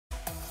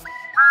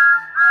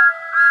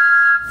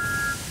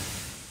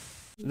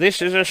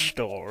This is a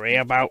story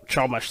about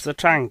Thomas the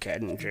Tank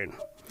Engine.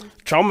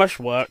 Thomas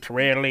worked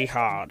really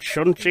hard,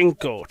 shunting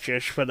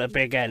coaches for the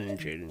big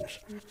engines.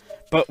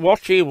 But what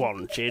he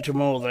wanted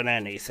more than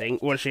anything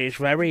was his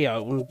very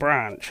own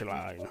branch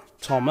line.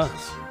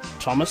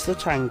 Thomas the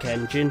Tank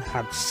Engine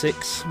had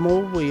 6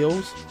 small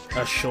wheels,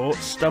 a short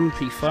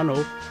stumpy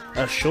funnel,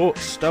 a short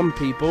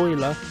stumpy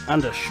boiler,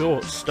 and a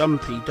short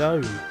stumpy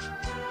dome.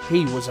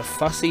 He was a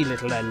fussy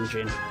little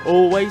engine,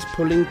 always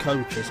pulling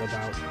coaches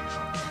about.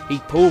 He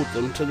pulled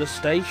them to the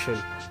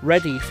station,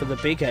 ready for the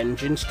big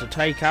engines to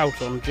take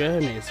out on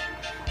journeys,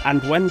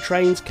 and when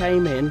trains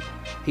came in,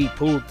 he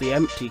pulled the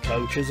empty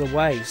coaches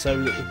away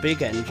so that the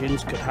big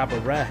engines could have a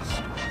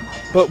rest.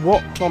 But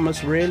what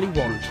Thomas really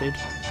wanted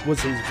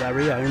was his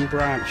very own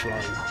branch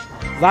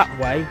line. That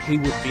way he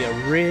would be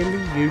a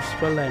really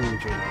useful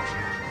engine.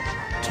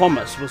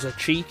 Thomas was a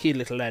cheeky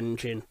little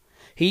engine.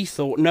 He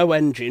thought no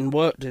engine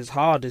worked as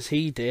hard as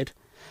he did,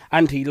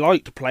 and he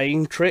liked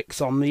playing tricks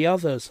on the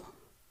others.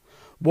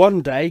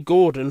 One day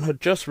Gordon had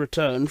just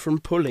returned from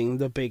pulling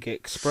the big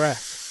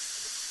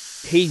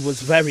express. He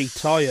was very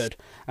tired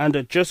and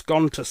had just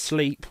gone to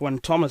sleep when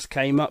Thomas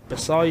came up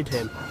beside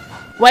him.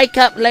 "Wake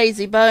up,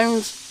 lazy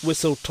bones,"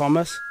 whistled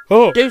Thomas.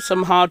 "Oh, "Do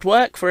some hard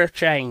work for a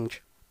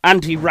change."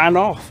 And he ran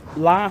off,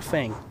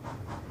 laughing.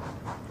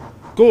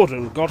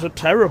 Gordon got a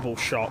terrible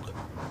shock.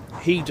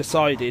 He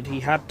decided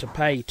he had to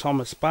pay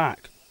Thomas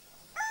back.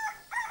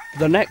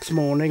 The next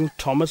morning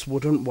Thomas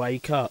wouldn't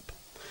wake up.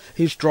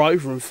 His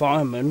driver and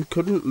fireman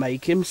couldn't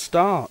make him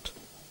start.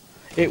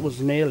 It was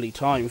nearly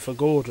time for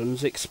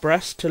Gordon's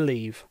express to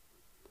leave.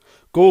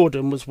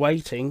 Gordon was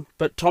waiting,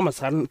 but Thomas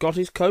hadn't got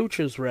his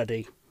coaches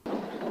ready.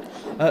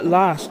 At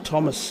last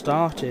Thomas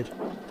started.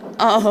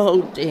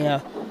 "Oh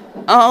dear,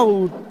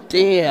 oh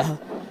dear,"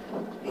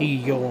 he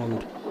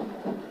yawned.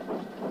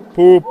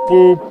 Poop,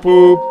 poop,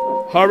 poop.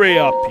 Hurry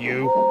up,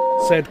 you,"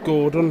 said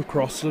Gordon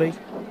crossly.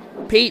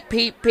 "Peep,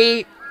 peep,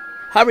 peep.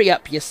 Hurry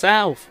up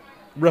yourself,"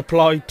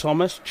 replied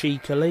Thomas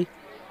cheekily.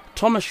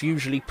 Thomas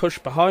usually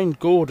pushed behind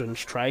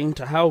Gordon's train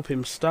to help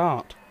him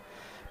start,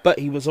 but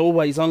he was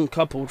always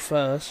uncoupled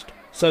first,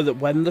 so that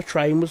when the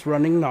train was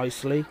running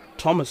nicely,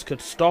 Thomas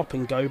could stop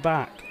and go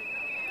back.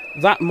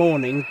 That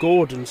morning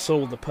Gordon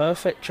saw the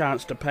perfect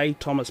chance to pay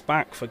Thomas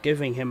back for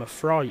giving him a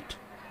fright.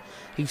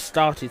 He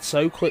started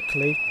so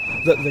quickly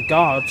that the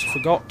guards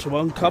forgot to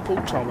uncouple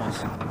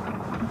Thomas.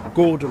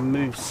 Gordon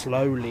moved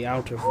slowly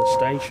out of the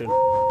station,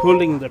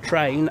 pulling the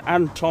train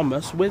and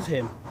Thomas with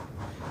him.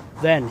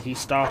 Then he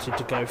started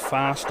to go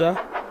faster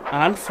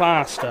and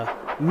faster,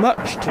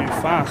 much too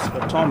fast for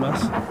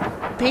Thomas.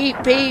 "Peep,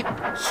 peep.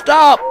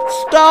 Stop,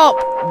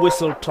 stop,"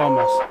 whistled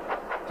Thomas.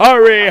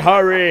 "Hurry,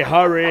 hurry,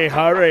 hurry,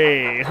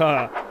 hurry,"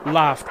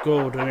 laughed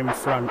Gordon in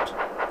front.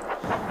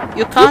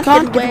 You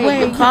can't get away,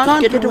 you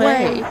can't get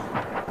away,"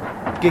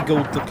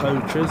 giggled the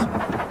coaches.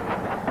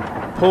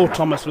 Poor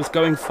Thomas was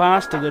going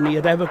faster than he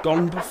had ever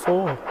gone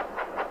before.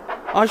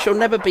 "I shall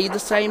never be the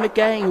same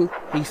again,"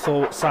 he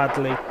thought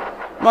sadly.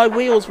 "My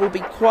wheels will be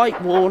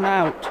quite worn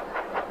out."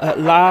 At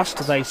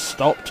last they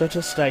stopped at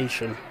a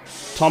station.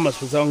 Thomas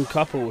was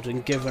uncoupled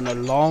and given a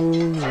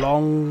long,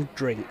 long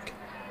drink.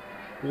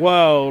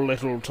 "Well,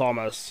 little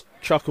Thomas,"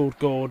 chuckled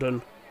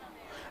Gordon,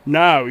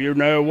 "now you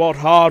know what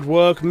hard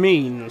work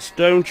means,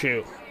 don't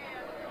you?"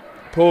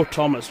 Poor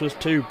Thomas was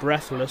too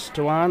breathless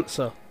to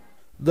answer.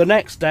 The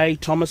next day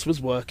Thomas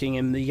was working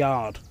in the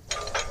yard.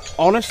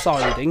 On a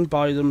siding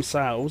by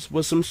themselves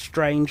were some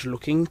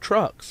strange-looking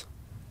trucks.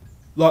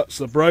 "That's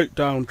the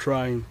breakdown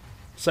train,"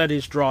 said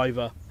his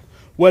driver.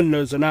 "When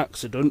there's an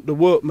accident, the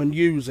workmen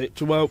use it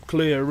to help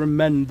clear and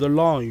mend the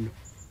line."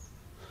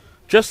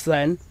 Just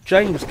then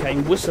James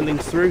came whistling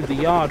through the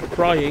yard,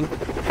 crying,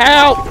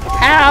 "Help!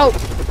 Help!"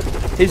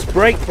 His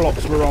brake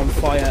blocks were on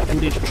fire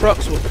and his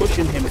trucks were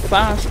pushing him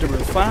faster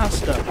and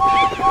faster.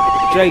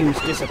 James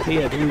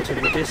disappeared into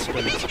the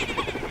distance.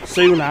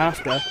 Soon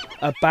after,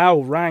 a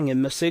bell rang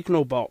in the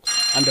signal box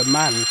and a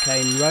man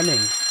came running.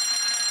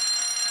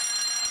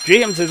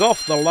 "James is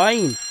off the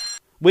line!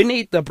 We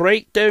need the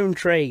breakdown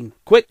train,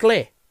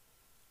 quickly!"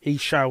 he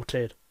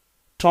shouted.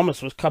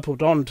 Thomas was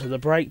coupled on to the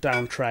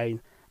breakdown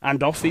train,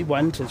 and off he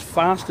went as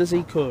fast as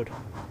he could.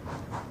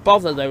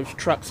 "Bother those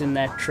trucks in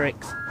their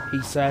tricks,"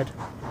 he said.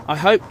 "I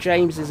hope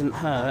James isn't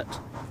hurt."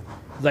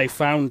 They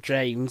found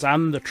James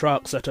and the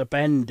trucks at a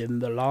bend in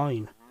the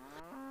line.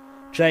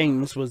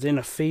 James was in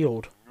a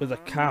field with a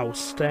cow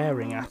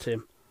staring at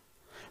him.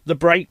 The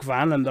brake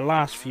van and the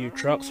last few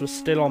trucks were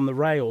still on the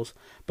rails,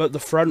 but the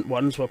front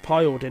ones were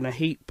piled in a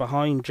heap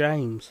behind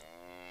James.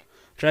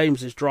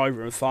 James's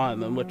driver and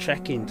fireman were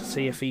checking to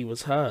see if he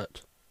was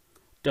hurt.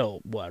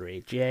 "Don't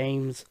worry,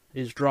 James,"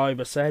 his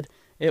driver said.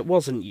 "It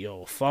wasn't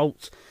your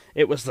fault.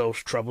 It was those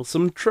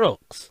troublesome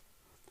trucks."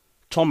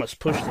 Thomas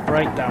pushed the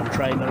breakdown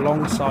train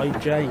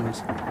alongside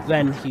James.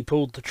 Then he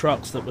pulled the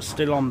trucks that were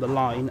still on the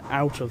line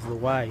out of the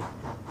way.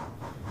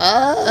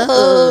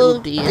 "Oh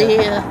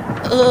dear,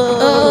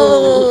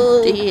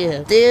 oh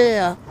dear,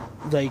 dear,"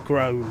 they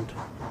groaned.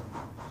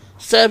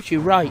 "Serves you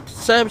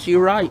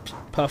right,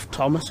 puffed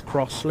Thomas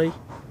crossly.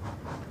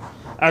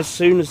 As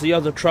soon as the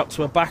other trucks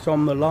were back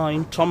on the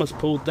line, Thomas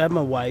pulled them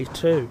away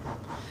too.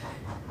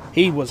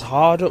 He was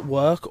hard at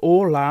work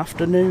all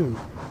afternoon.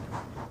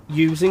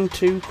 Using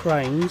 2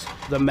 cranes,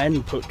 the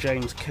men put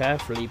James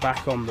carefully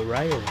back on the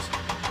rails.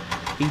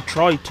 He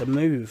tried to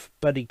move,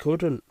 but he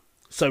couldn't,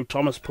 so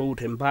Thomas pulled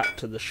him back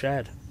to the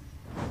shed.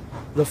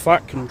 The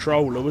Fat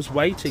Controller was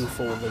waiting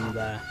for them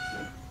there.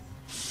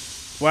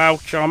 Well,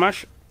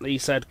 Thomas, he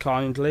said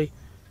kindly,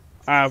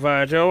 I've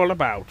heard all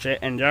about it,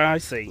 and I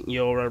think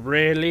you're a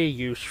really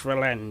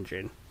useful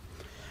engine.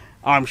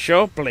 I'm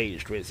so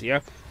pleased with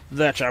you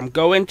that I'm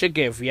going to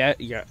give you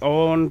your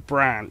own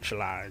branch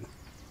line.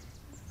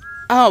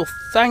 Oh,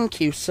 thank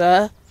you,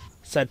 sir,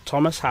 said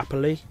Thomas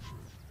happily.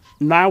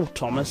 Now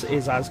Thomas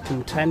is as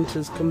content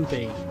as can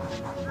be.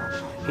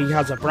 He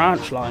has a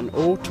branch line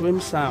all to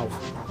himself,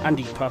 and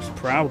he puffs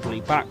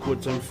proudly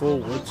backwards and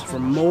forwards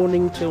from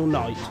morning till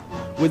night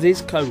with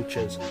his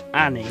coachers,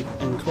 Annie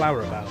and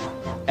Clarabelle.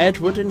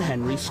 Edward and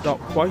Henry stop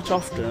quite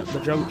often at the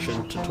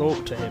junction to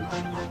talk to him.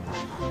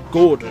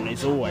 Gordon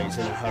is always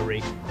in a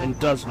hurry and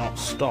does not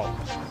stop,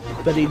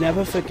 but he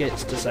never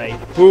forgets to say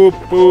 "boop,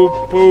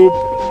 boop,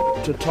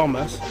 boop" to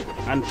Thomas,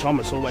 and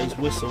Thomas always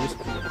whistles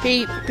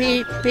 "peep,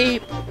 peep,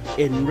 peep"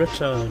 in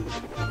return.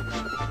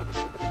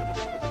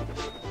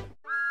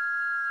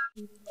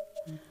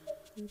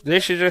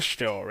 This is a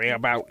story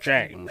about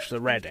James, the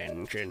red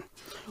engine.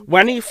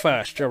 When he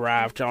first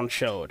arrived on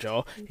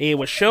Shore, he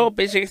was so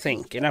busy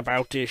thinking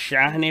about his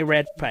shiny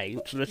red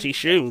paint that he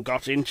soon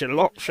got into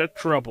lots of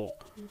trouble.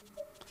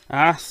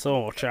 I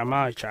thought I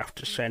might have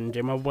to send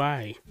him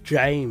away.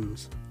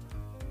 James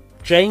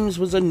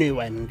was a new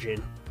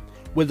engine,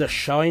 with a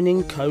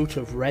shining coat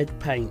of red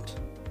paint.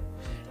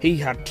 He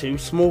had 2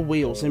 small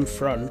wheels in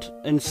front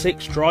and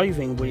 6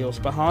 driving wheels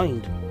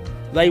behind.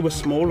 They were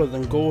smaller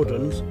than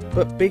Gordon's,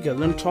 but bigger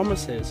than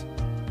Thomas's.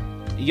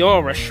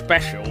 You're a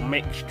special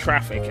mixed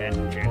traffic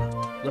engine,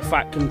 the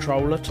Fat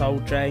Controller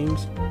told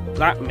James.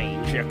 That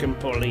means you can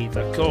pull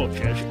either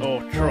coaches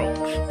or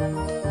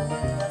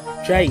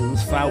trucks.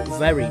 James felt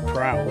very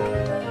proud.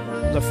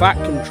 The Fat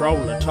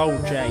Controller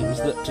told James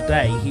that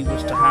today he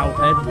was to help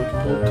Edward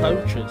pull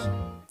coaches.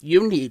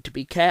 You need to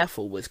be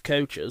careful with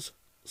coaches,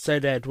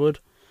 said Edward.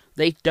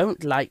 They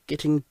don't like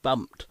getting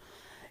bumped.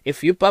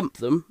 If you bump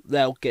them,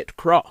 they'll get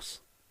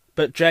cross.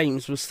 But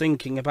James was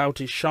thinking about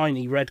his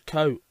shiny red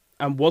coat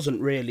and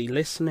wasn't really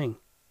listening.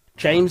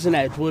 James and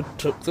Edward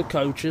took the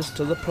coaches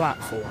to the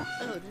platform.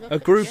 A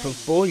group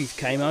of boys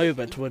came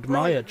over to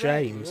admire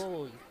James.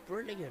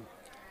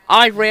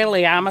 I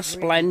really am a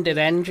splendid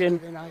engine,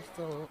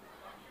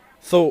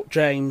 thought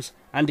James,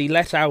 and he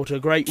let out a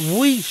great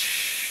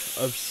whoosh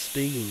of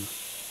steam.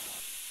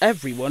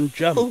 Everyone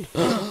jumped,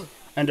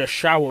 and a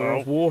shower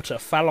of water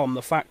fell on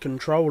the Fat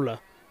Controller,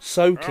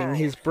 soaking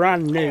his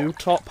brand new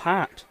top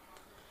hat.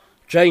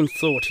 James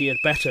thought he had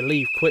better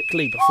leave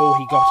quickly before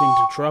he got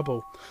into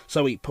trouble,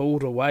 so he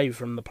pulled away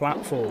from the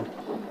platform.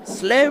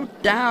 Slow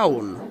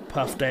down,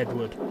 puffed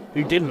Edward,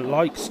 who didn't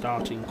like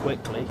starting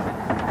quickly.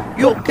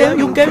 You're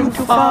going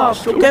too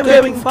fast, you're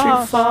going too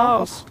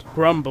fast,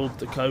 grumbled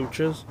the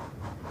coachers.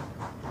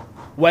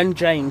 When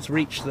James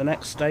reached the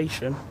next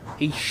station,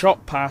 he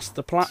shot past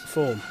the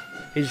platform.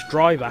 His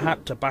driver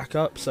had to back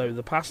up so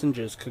the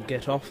passengers could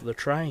get off the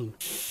train.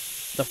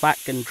 The Fat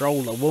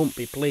Controller won't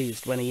be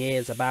pleased when he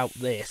hears about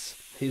this,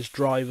 his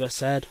driver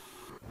said.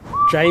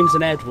 James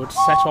and Edward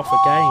set off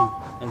again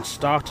and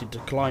started to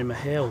climb a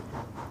hill.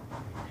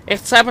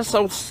 It's ever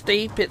so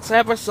steep, it's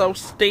ever so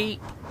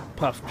steep,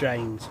 puffed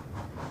James.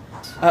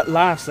 At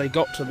last they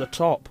got to the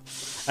top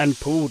and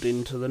pulled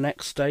into the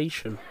next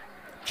station.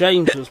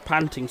 James was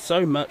panting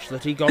so much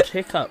that he got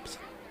hiccups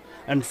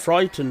and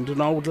frightened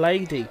an old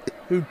lady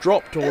who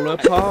dropped all her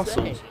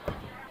parcels.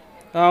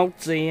 Oh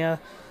dear,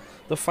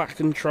 the Fat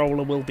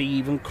Controller will be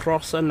even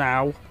crosser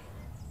now,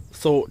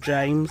 thought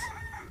James.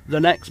 The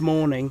next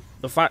morning,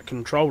 the Fat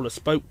Controller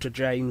spoke to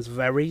James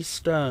very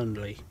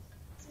sternly.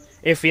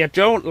 If you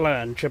don't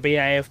learn to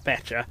behave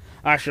better,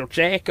 I shall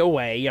take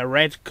away your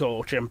red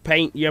coat and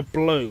paint you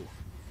blue,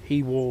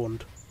 he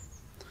warned.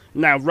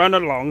 Now run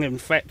along and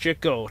fetch your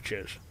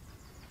coaches.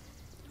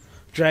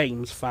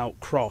 James felt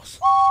cross.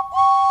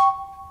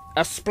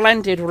 A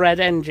splendid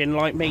red engine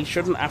like me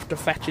shouldn't have to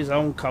fetch his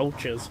own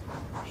coaches,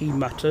 he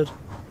muttered.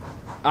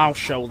 I'll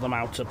show them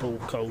how to pull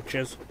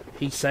coaches,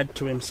 he said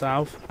to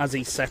himself as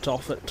he set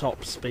off at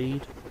top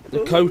speed.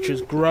 The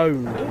coaches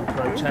groaned and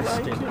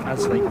protested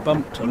as they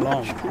bumped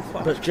along,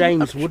 but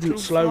James wouldn't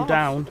slow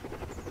down.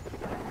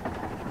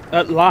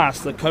 At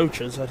last the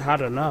coaches had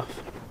had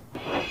enough.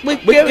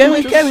 We're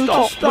going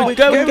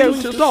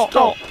to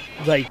stop,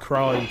 they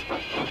cried,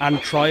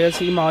 and try as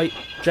he might,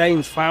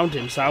 James found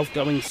himself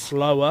going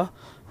slower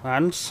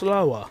and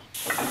slower.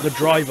 The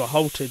driver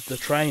halted the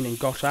train and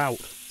got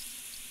out.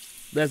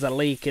 There's a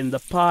leak in the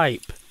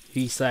pipe,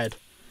 he said.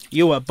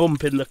 You were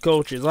bumping the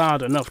coaches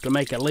hard enough to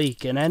make a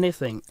leak in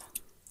anything.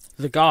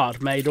 The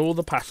guard made all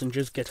the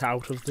passengers get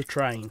out of the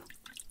train.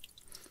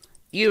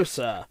 You,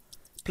 sir,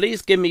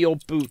 please give me your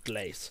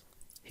bootlace,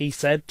 he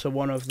said to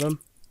one of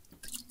them.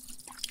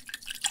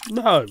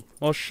 No,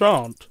 I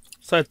shan't,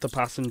 said the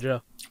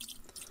passenger.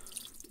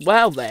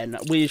 Well then,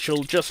 we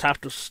shall just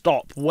have to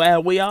stop where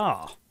we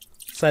are,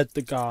 said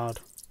the guard.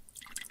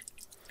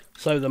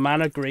 So the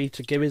man agreed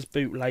to give his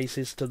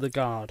bootlaces to the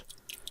guard.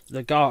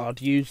 The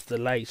guard used the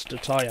lace to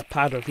tie a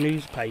pad of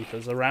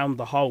newspapers around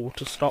the hole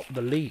to stop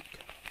the leak.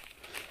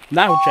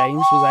 Now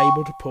James was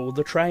able to pull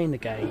the train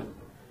again,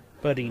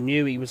 but he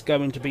knew he was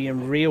going to be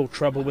in real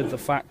trouble with the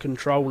Fat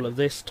Controller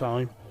this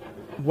time.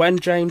 When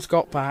James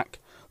got back,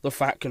 the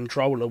Fat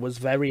Controller was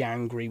very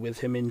angry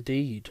with him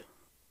indeed.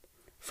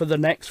 For the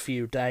next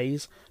few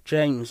days,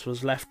 James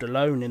was left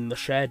alone in the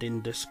shed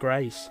in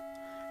disgrace.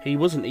 He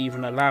wasn't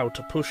even allowed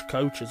to push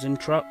coaches and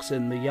trucks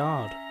in the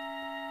yard.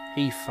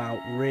 He felt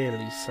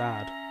really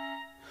sad.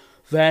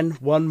 Then,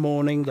 one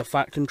morning, the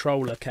Fat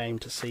Controller came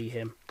to see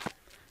him.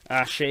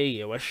 "I see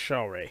you were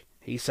sorry,"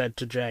 he said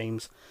to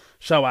James,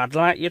 "so I'd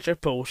like you to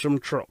pull some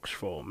trucks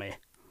for me."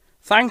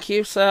 "Thank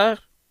you, sir,"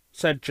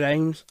 said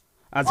James,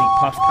 as he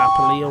puffed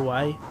happily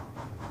away.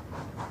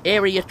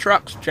 "Here are your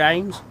trucks,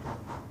 James,"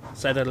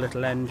 said a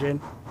little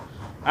engine.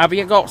 "Have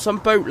you got some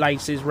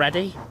bootlaces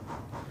ready?"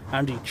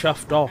 And he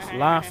chuffed off,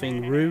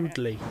 laughing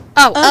rudely.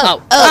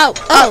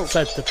 Oh,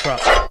 said the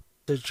truck,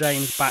 as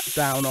James backed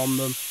down on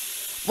them.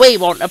 "We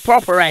want a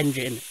proper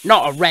engine,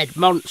 not a red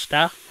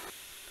monster."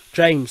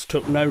 James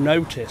took no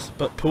notice,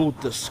 but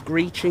pulled the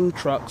screeching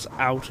trucks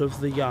out of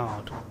the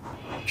yard.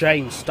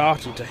 James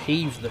started to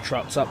heave the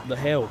trucks up the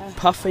hill,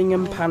 puffing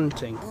and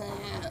panting.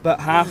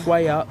 But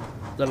halfway up,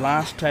 the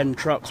last 10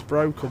 trucks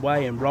broke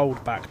away and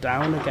rolled back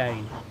down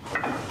again.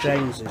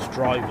 James's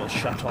driver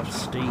shut off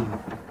steam.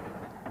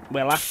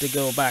 "We'll have to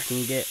go back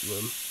and get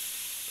them,"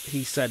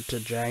 he said to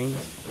James.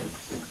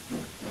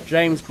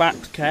 James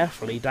backed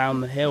carefully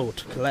down the hill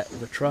to collect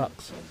the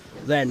trucks.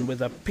 Then,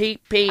 with a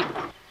peep peep,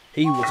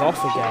 he was off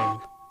again.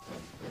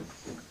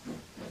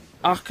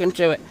 I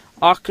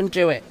can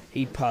do it,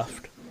 he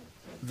puffed.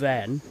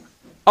 Then,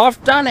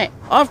 I've done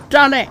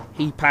it,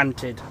 he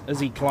panted as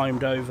he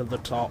climbed over the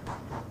top.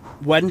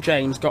 When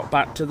James got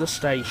back to the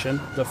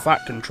station, the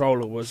Fat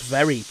Controller was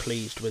very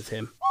pleased with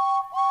him.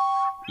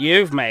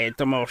 "You've made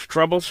the most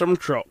troublesome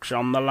trucks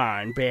on the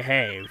line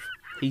behave,"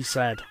 he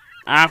said.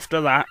 "After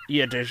that,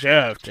 you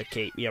deserve to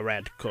keep your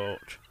red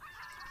coat."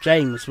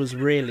 James was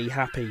really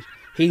happy.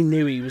 He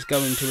knew he was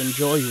going to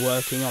enjoy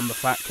working on the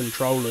Fat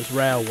Controller's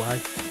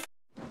railway.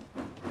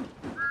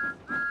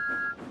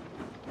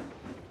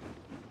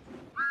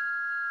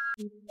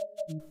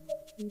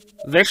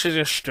 This is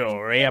a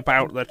story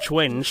about the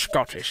twin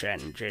Scottish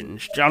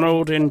engines,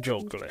 Donald and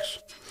Douglas.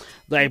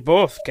 They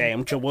both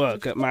came to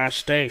work at my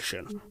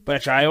station,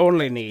 but I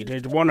only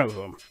needed one of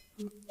them.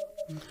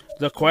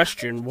 The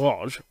question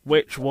was,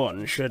 which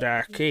one should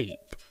I keep?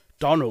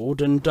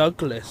 Donald and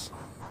Douglas.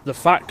 The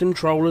Fat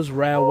Controller's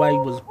railway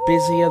was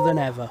busier than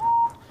ever.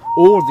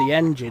 All the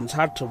engines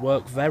had to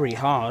work very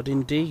hard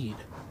indeed.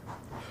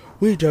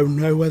 "We don't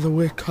know whether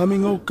we're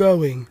coming or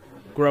going,"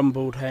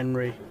 grumbled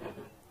Henry.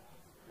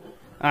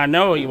 "I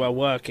know you are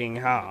working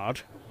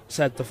hard,"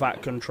 said the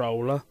Fat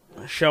Controller,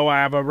 "so I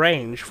have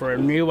arranged for a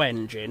new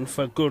engine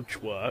for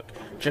goods work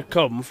to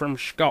come from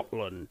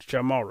Scotland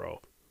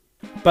tomorrow."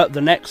 But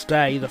the next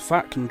day the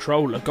Fat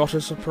Controller got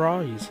a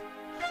surprise.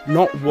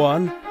 Not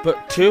one,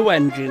 but 2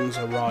 engines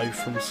arrived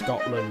from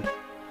Scotland.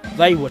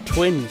 They were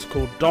twins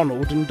called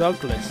Donald and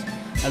Douglas,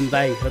 and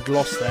they had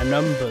lost their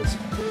numbers.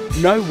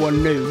 No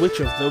one knew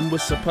which of them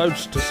was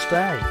supposed to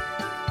stay.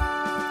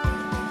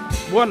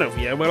 "One of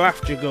you will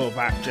have to go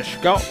back to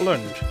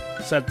Scotland,"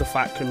 said the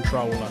Fat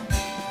Controller.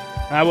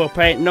 "I will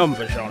paint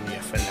numbers on you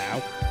for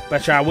now,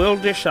 but I will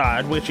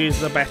decide which is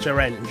the better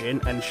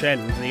engine and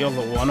send the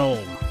other one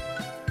home."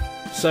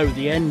 So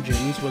the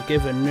engines were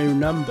given new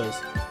numbers.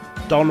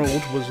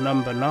 Donald was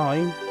number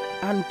 9,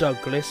 and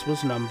Douglas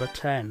was number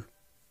 10.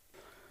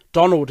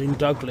 Donald and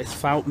Douglas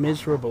felt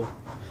miserable.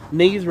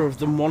 Neither of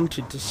them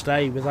wanted to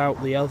stay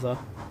without the other.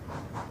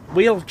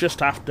 "We'll just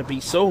have to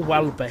be so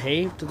well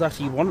behaved that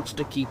he wants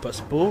to keep us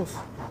both,"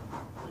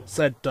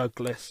 said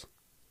Douglas.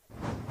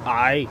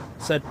 "Aye,"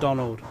 said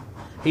Donald.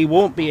 "He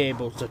won't be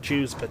able to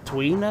choose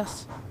between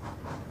us."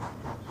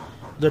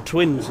 The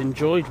twins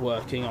enjoyed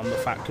working on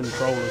the Fat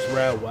Controller's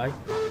railway.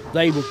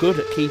 They were good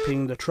at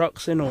keeping the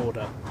trucks in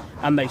order,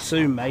 and they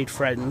soon made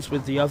friends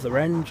with the other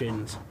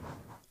engines.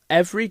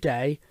 Every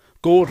day,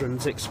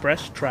 Gordon's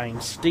express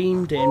train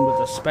steamed in with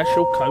a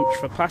special coach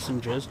for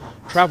passengers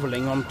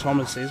travelling on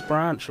Thomas's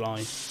branch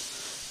line.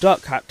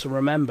 Duck had to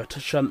remember to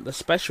shunt the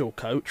special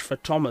coach for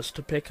Thomas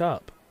to pick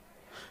up.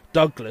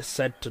 Douglas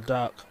said to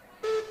Duck,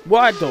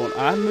 "Why don't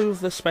I move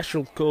the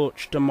special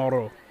coach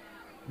tomorrow?"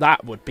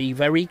 "That would be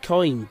very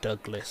kind,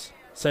 Douglas,"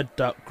 said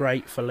Duck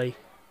gratefully.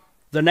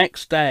 The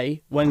next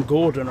day, when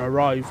Gordon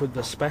arrived with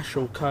the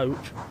special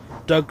coach,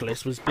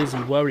 Douglas was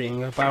busy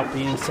worrying about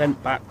being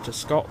sent back to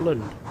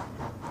Scotland.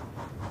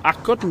 "I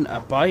couldn't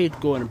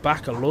abide going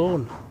back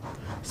alone,"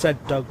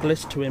 said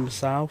Douglas to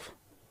himself.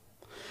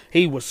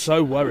 He was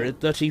so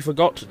worried that he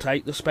forgot to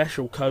take the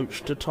special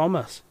coach to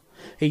Thomas.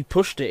 He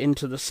pushed it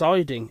into the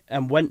siding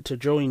and went to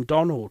join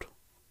Donald.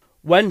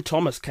 When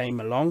Thomas came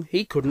along,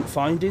 he couldn't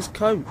find his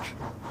coach.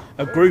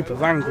 A group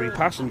of angry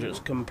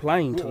passengers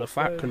complained to the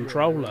Fat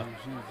Controller.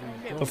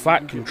 The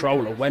Fat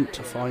Controller went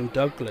to find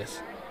Douglas.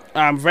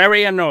 "I'm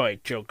very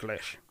annoyed,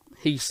 Juglish,"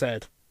 he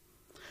said.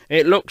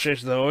 "It looks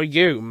as though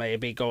you may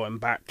be going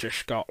back to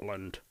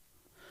Scotland."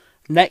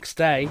 Next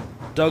day,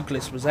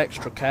 Douglas was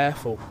extra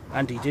careful,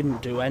 and he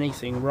didn't do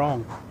anything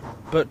wrong.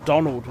 But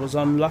Donald was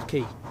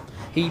unlucky.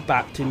 He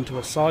backed into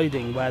a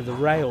siding where the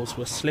rails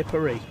were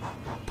slippery.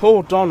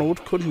 Poor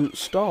Donald couldn't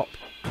stop.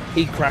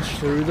 He crashed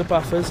through the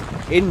buffers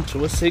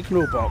into a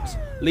signal box,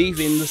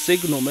 leaving the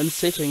signalman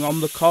sitting on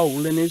the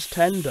coal in his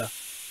tender.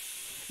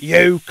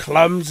 "You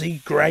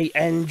clumsy great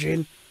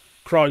engine,"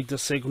 cried the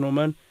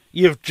signalman.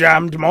 "You've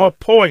jammed my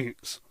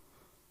points."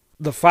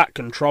 The Fat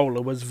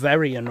Controller was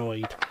very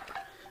annoyed.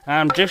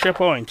 "I'm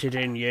disappointed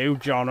in you,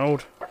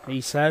 Donald,"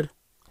 he said.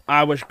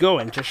 "I was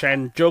going to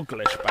send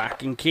Juglish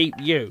back and keep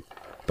you,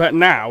 but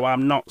now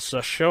I'm not so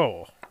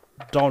sure."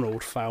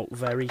 Donald felt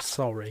very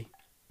sorry.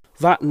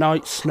 That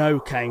night snow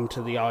came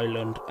to the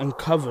island and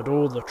covered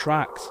all the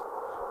tracks.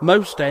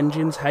 Most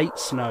engines hate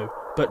snow,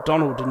 but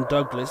Donald and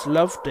Douglas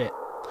loved it.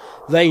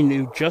 They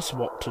knew just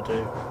what to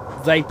do.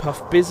 They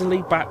puffed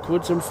busily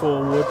backwards and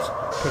forwards,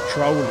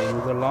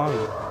 patrolling the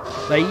line.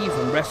 They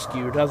even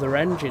rescued other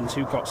engines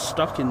who got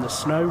stuck in the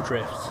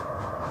snowdrifts.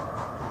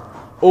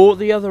 All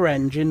the other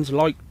engines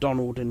liked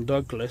Donald and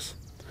Douglas.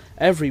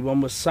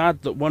 Everyone was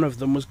sad that one of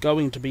them was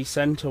going to be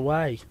sent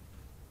away.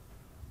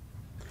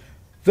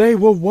 "They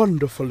were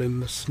wonderful in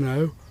the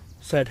snow,"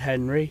 said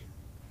Henry.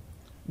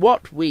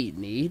 "What we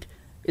need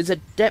is a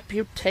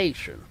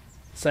deputation,"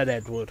 said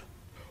Edward.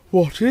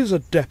 "What is a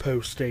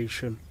depot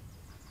station?"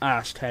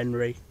 asked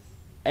Henry.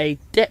 "A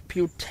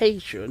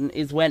deputation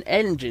is when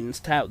engines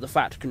tell the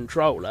Fat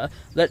Controller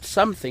that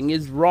something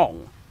is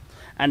wrong,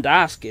 and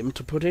ask him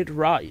to put it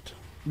right,"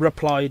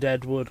 replied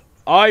Edward.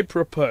 "I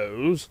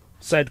propose,"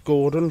 said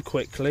Gordon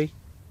quickly,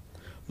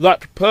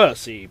 "that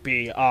Percy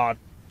be our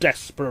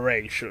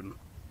desperation."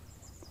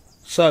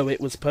 So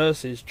it was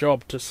Percy's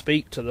job to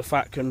speak to the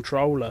Fat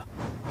Controller.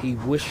 He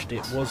wished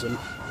it wasn't.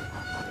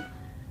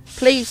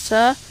 "Please,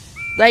 sir,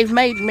 they've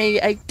made me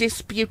a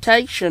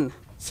disputation,"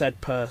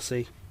 said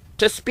Percy.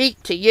 "To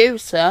speak to you,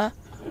 sir."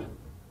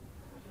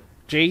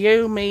 "Do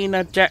you mean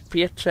a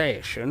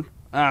deputation?"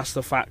 asked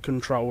the Fat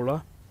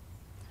Controller.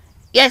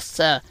 "Yes,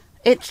 sir.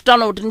 It's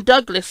Donald and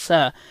Douglas,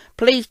 sir.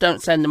 Please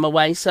don't send them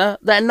away, sir.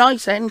 They're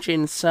nice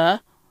engines,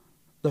 sir."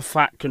 The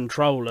Fat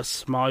Controller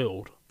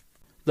smiled.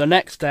 The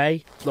next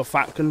day, the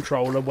Fat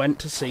Controller went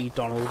to see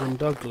Donald and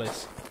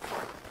Douglas.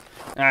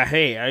 "I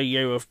hear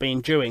you have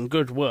been doing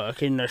good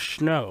work in the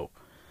snow.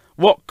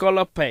 What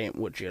colour paint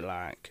would you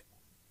like?"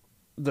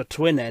 The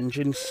twin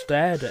engines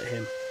stared at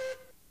him.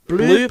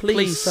 "Blue,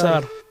 please,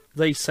 sir,"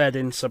 they said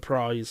in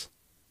surprise.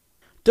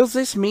 "Does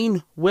this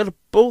mean we'll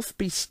both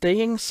be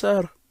staying,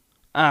 sir?"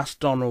 asked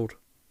Donald.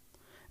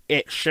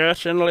 "It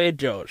certainly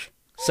does,"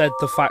 said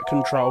the Fat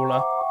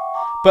Controller.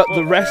 But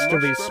the rest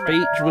of his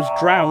speech was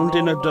drowned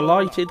in a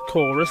delighted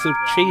chorus of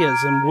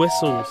cheers and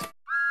whistles.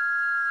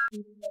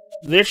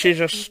 "This is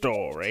a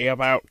story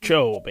about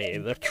Toby,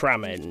 the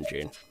tram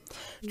engine.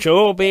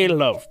 Toby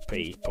loved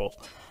people,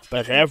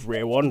 but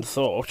everyone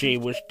thought he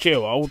was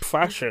too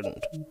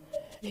old-fashioned.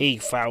 He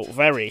felt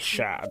very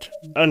sad,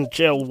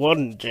 until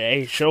one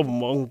day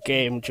someone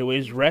came to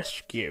his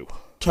rescue."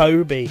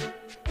 Toby.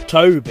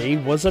 Toby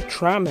was a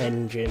tram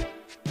engine.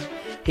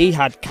 He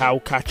had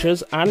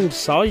cowcatchers and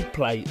side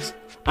plates,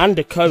 and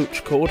a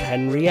coach called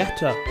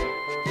Henrietta.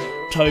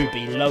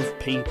 Toby loved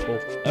people,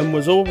 and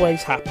was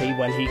always happy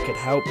when he could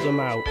help them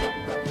out.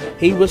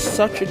 He was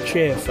such a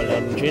cheerful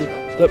engine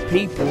that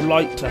people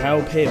liked to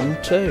help him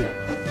too.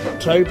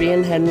 Toby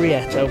and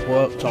Henrietta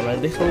worked on a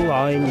little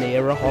line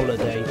near a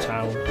holiday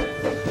town.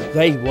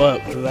 They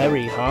worked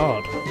very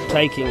hard,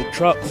 taking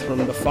trucks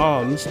from the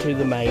farms to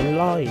the main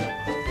line.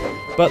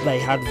 But they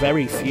had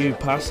very few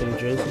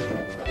passengers.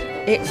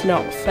 "It's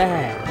not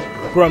fair,"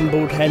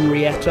 grumbled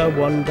Henrietta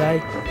one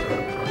day.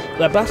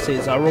 "The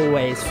buses are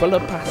always full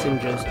of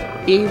passengers,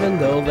 even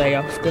though they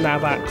often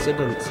have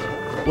accidents.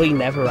 We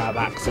never have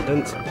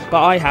accidents,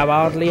 but I have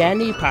hardly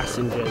any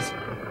passengers."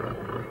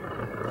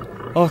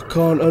 "I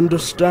can't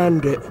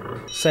understand it,"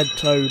 said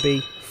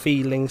Toby,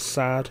 feeling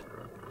sad.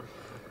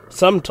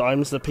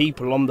 Sometimes the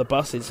people on the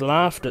buses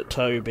laughed at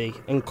Toby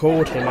and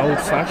called him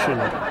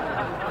old-fashioned.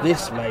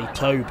 This made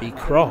Toby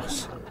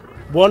cross.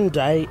 One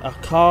day a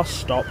car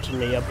stopped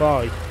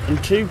nearby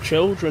and two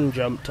children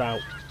jumped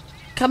out.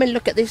 "Come and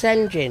look at this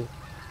engine,"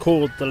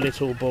 called the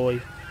little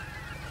boy.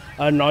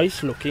 A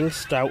nice-looking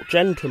stout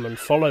gentleman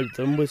followed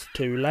them with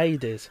two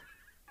ladies.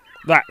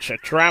 "That's a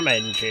tram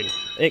engine,"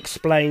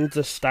 explained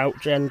the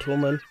stout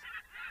gentleman.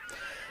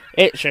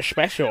 "It's a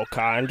special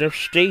kind of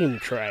steam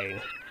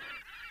train."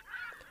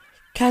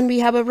 "Can we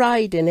have a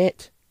ride in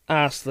it?"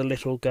 asked the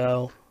little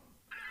girl.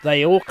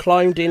 They all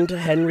climbed into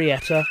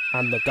Henrietta,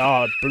 and the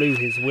guard blew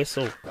his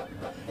whistle.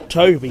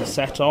 Toby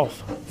set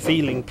off,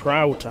 feeling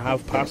proud to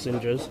have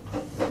passengers.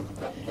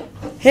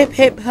 "Hip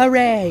hip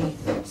hooray!"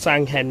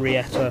 sang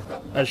Henrietta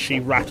as she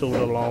rattled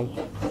along.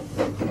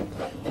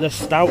 The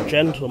stout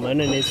gentleman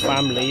and his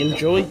family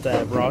enjoyed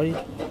their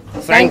ride.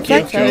 Thank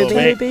you,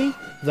 Toby,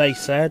 they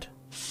said.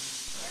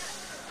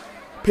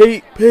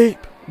 Peep, peep,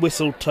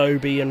 whistled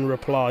Toby in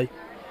reply.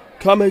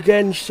 Come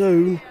again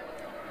soon.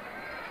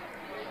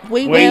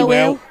 We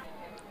will,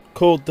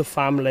 called the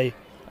family,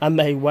 and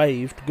they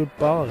waved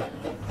goodbye.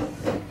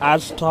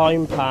 As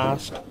time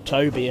passed,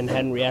 Toby and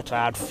Henrietta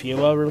had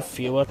fewer and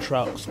fewer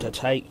trucks to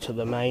take to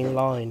the main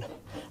line,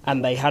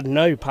 and they had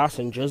no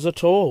passengers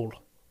at all.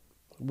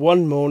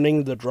 One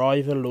morning the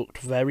driver looked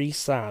very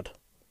sad.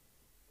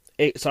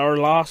 It's our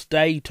last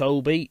day,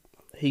 Toby,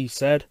 he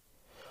said.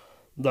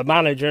 The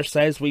manager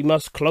says we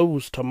must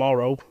close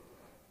tomorrow.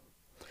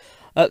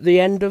 At the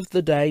end of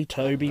the day,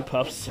 Toby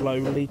puffed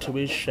slowly to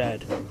his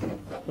shed.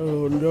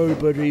 Oh,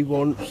 nobody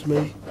wants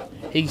me,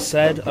 he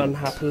said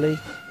unhappily.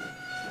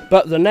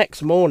 But the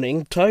next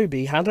morning,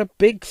 Toby had a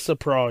big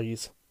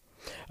surprise.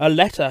 A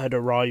letter had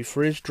arrived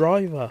for his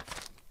driver.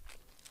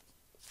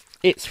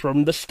 It's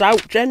from the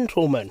stout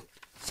gentleman,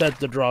 said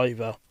the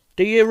driver.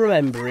 Do you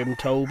remember him,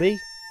 Toby?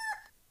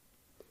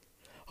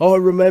 I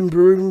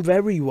remember him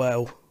very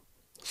well,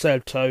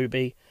 said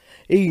Toby.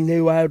 He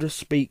knew how to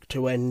speak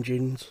to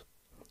engines.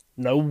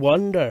 No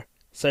wonder,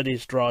 said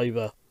his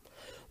driver.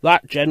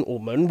 That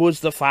gentleman was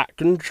the Fat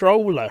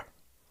Controller.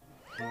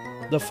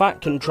 The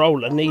Fat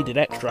Controller needed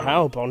extra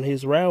help on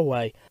his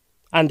railway,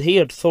 and he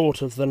had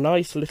thought of the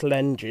nice little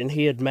engine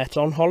he had met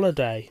on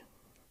holiday.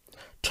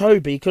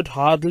 Toby could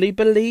hardly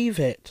believe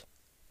it.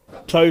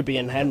 Toby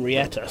and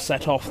Henrietta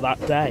set off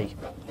that day.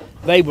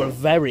 They were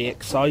very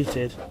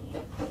excited.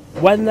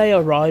 When they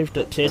arrived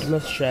at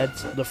Tidmouth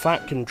Sheds, the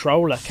Fat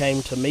Controller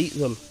came to meet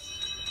them.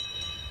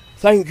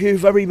 Thank you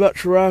very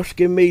much for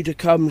asking me to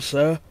come,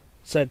 sir,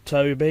 said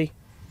Toby.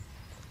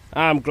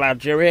 I'm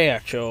glad you're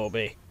here,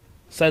 Toby,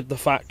 said the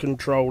Fat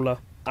Controller.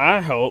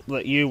 I hope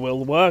that you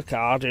will work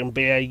hard and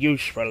be a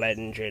useful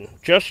engine,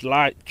 just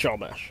like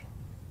Thomas.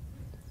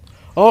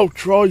 I'll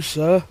try,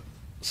 sir,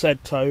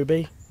 said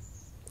Toby.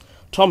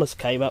 Thomas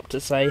came up to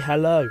say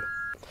hello.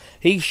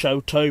 He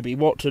showed Toby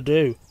what to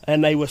do,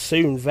 and they were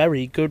soon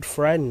very good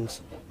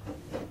friends.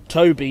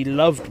 Toby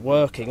loved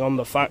working on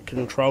the Fat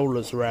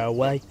Controller's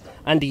railway,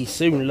 and he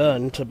soon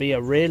learned to be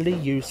a really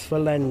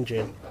useful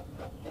engine.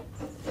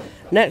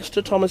 Next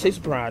to Thomas's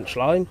branch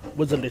line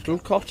was a little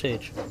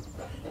cottage.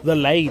 The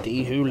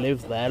lady who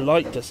lived there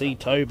liked to see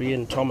Toby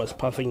and Thomas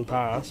puffing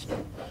past.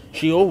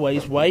 She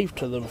always waved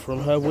to them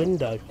from her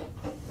window.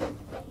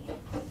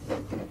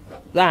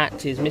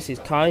 That is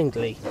Mrs.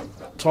 Kindly,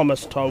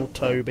 Thomas told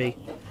Toby.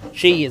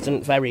 She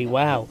isn't very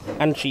well,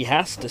 and she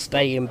has to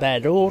stay in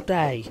bed all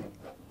day.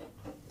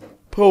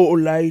 Poor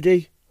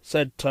lady,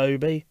 said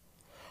Toby.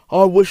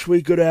 I wish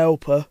we could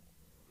help her.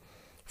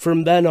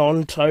 From then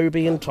on,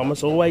 Toby and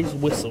Thomas always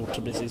whistled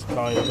to Mrs.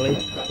 Kindly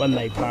when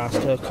they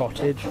passed her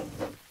cottage.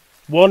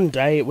 One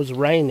day it was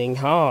raining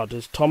hard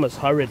as Thomas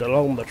hurried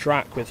along the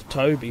track with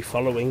Toby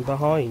following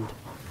behind.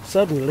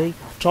 Suddenly,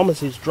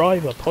 Thomas's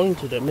driver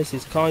pointed at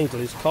Mrs.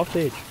 Kindly's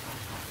cottage.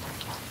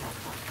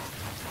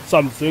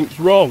 Something's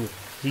wrong,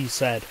 he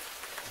said.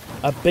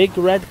 A big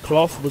red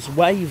cloth was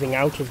waving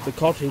out of the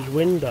cottage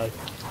window.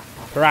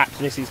 Perhaps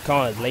Mrs.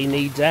 Kindly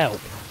needs help,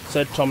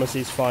 said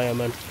Thomas's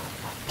fireman.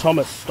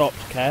 Thomas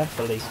stopped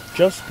carefully,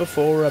 just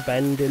before a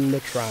bend in the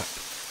track.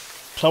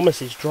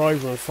 Thomas's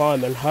driver and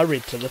fireman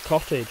hurried to the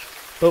cottage,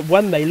 but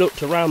when they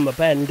looked around the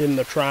bend in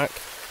the track,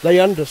 they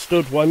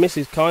understood why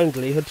Mrs.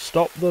 Kindly had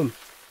stopped them.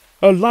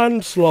 A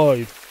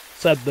landslide,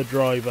 said the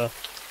driver.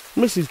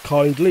 Mrs.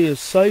 Kindly has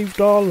saved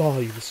our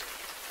lives.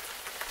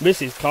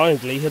 Mrs.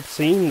 Kindly had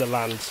seen the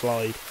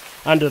landslide,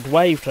 and had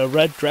waved her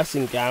red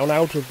dressing gown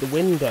out of the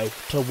window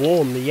to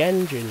warn the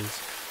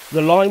engines.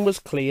 The line was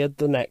cleared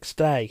the next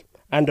day,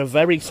 and a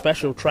very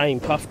special train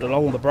puffed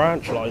along the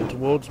branch line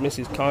towards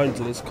Mrs.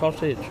 Kindly's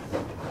cottage.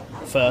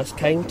 First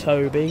came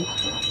Toby,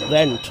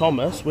 then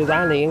Thomas with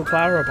Annie and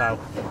Clarabelle,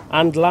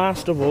 and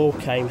last of all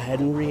came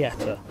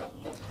Henrietta.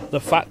 The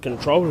Fat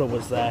Controller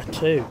was there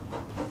too.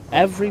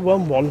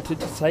 Everyone wanted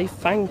to say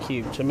thank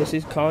you to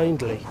Mrs.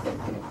 Kindly.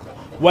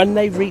 When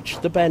they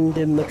reached the bend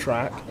in the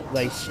track,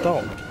 they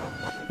stopped.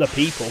 The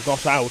people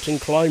got out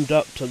and climbed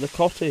up to the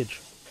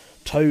cottage.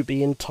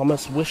 Toby and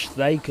Thomas wished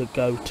they could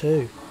go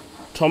too.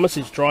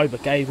 Thomas's driver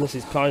gave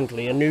Mrs.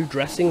 Kindly a new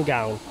dressing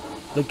gown.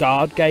 The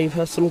guard gave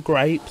her some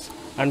grapes,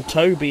 and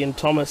Toby and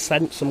Thomas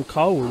sent some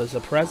coal as a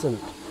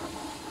present.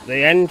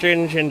 The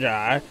engines and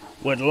I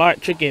would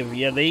like to give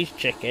you these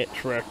tickets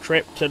for a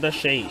trip to the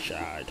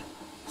seaside,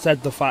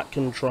 said the Fat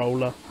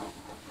Controller.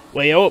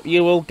 We hope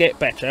you will get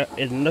better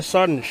in the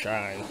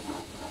sunshine.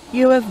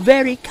 You are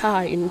very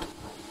kind,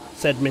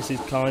 said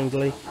Mrs.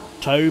 Kindly.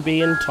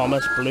 Toby and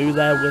Thomas blew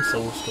their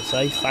whistles to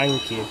say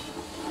thank you.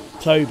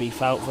 Toby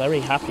felt very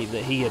happy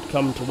that he had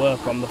come to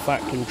work on the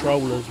Fat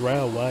Controller's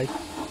railway.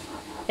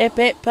 Hip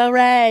hip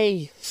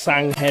hooray,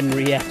 sang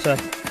Henrietta.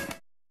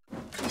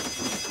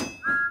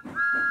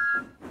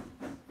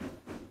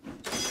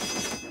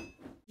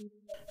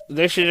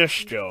 This is a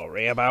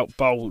story about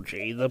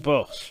Bulgy the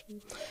bus.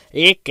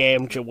 He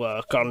came to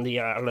work on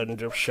the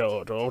island of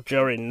Skarloey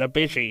during the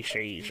busy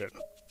season.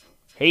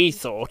 He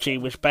thought he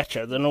was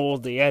better than all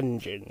the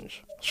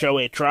engines, Shall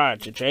we try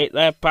to take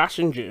their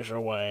passengers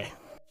away?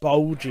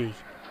 Bulgy.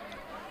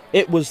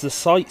 It was the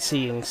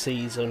sightseeing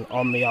season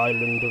on the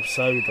island of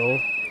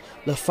Sodor.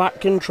 The Fat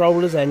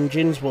Controller's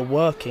engines were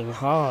working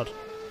hard.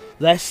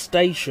 Their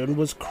station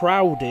was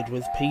crowded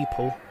with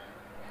people.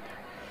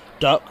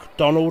 Duck,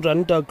 Donald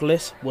and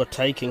Douglas were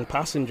taking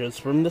passengers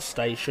from the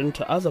station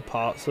to other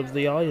parts of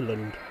the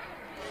island.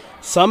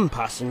 Some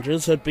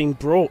passengers had been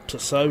brought to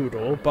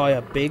Sodor by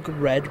a big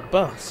red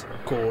bus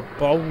called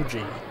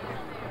Bulgy.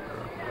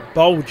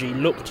 Bulgy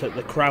looked at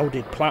the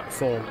crowded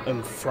platform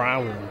and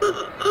frowned.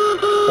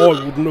 I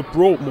wouldn't have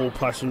brought more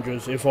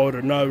passengers if I'd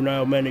have known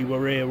how many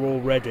were here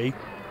already,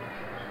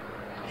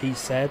 he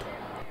said.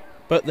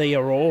 But they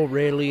are all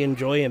really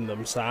enjoying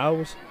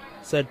themselves,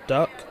 said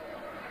Duck.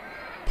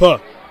 Puh,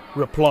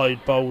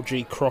 replied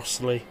Bulgy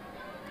crossly.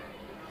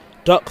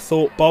 Duck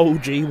thought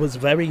Bulgy was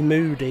very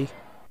moody.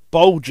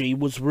 Bulgy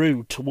was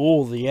rude to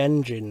all the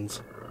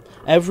engines.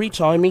 Every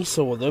time he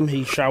saw them,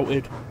 he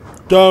shouted,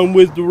 "Down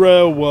with the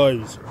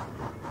railways!"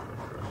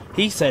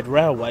 He said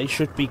railways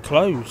should be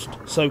closed,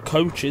 so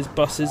coaches,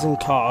 buses and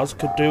cars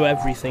could do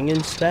everything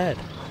instead.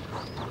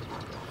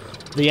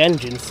 The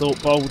engines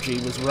thought Bulgy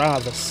was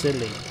rather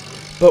silly,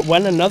 but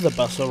when another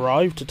bus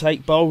arrived to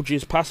take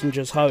Bulgy's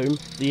passengers home,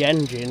 the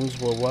engines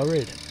were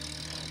worried.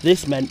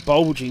 This meant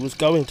Bulgy was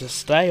going to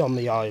stay on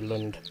the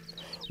island.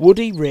 Would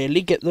he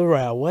really get the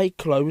railway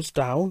closed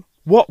down?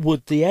 What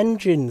would the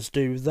engines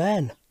do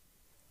then?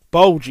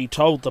 Bulgy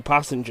told the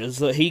passengers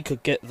that he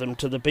could get them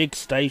to the big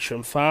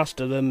station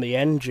faster than the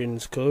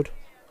engines could.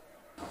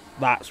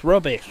 That's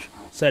rubbish,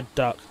 said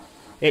Duck.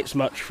 It's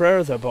much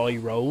further by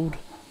road.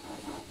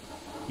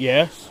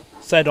 Yes,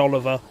 said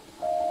Oliver,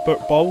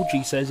 but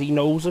Bulgy says he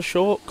knows a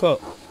shortcut.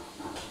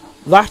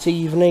 That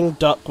evening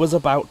Duck was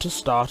about to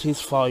start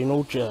his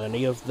final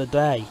journey of the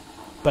day,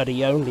 but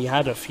he only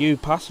had a few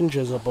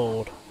passengers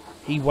aboard.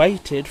 He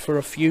waited for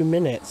a few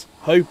minutes,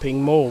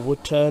 hoping more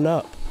would turn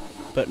up,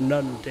 but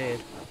none did.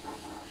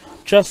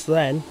 Just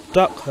then,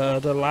 Duck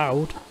heard a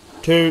loud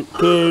toot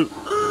toot.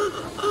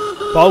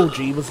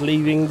 Bulgy was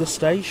leaving the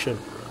station.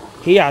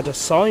 He had a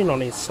sign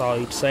on his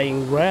side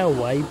saying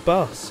railway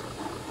bus.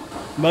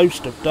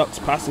 Most of Duck's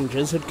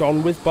passengers had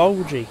gone with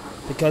Bulgy,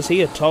 because he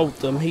had told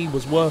them he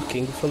was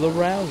working for the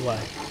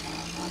railway.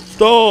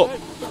 "Stop!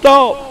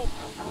 Stop!"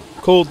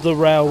 called the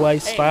railway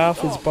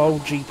staff as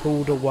Bulgy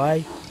pulled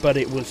away, but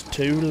it was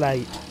too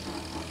late.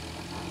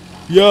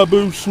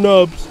 "Yaboo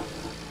snubs!"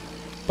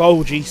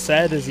 Bulgy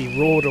said as he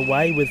roared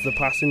away with the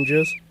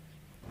passengers.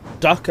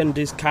 Duck and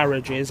his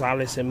carriages,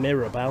 Alice and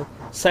Mirabel,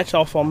 set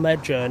off on their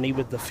journey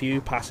with the few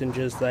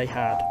passengers they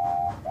had.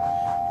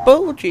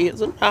 "Bulgy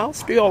is a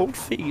nasty old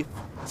thief,"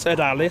 said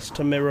Alice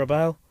to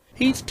Mirabel.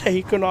 "He's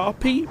taken our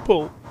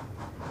people."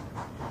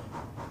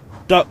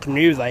 Duck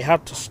knew they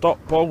had to stop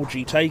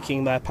Bulgy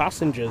taking their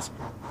passengers.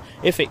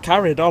 If it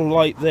carried on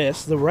like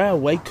this, the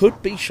railway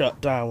could be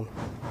shut down.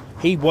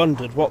 He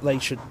wondered what they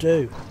should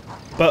do.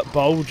 But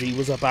Bulgy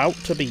was about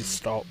to be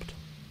stopped.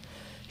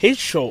 His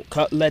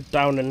shortcut led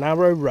down a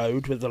narrow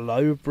road with a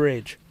low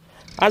bridge.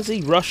 As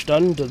he rushed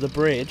under the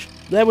bridge,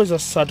 there was a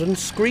sudden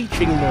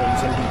screeching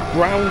noise and he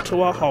ground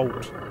to a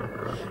halt.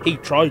 He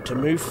tried to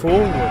move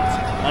forwards,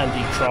 and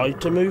he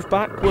tried to move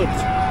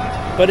backwards,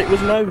 but it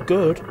was no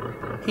good.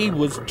 He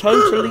was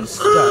totally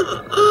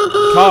stuck.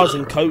 Cars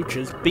and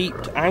coaches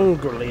beeped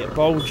angrily at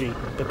Bulgy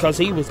because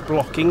he was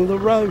blocking the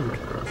road.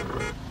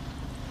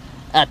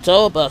 "A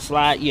tour bus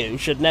like you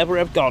should never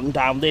have gone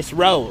down this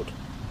road,"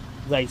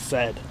 they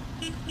said.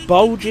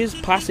 Bulgy's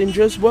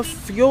passengers were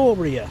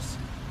furious.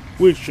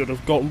 "We should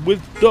have gone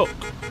with Duck,"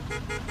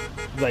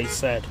 they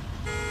said.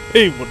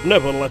 "He would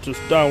never let us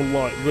down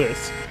like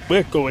this.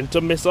 We're going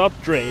to miss our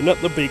train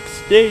at the big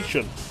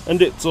station,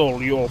 and it's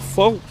all your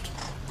fault,"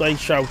 they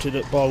shouted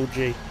at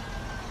Bulgy.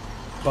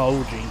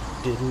 Bulgy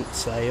didn't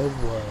say a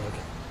word.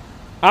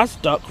 As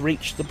Duck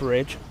reached the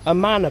bridge, a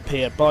man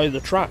appeared by the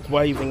track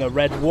waving a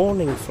red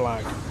warning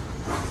flag.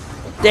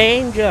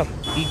 "Danger!"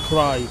 he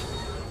cried.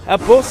 "A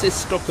bus is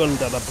stuck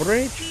under the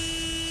bridge."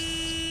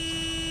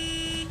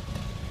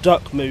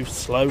 Duck moved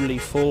slowly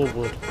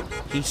forward.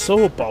 He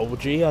saw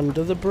Bulgy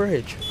under the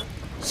bridge.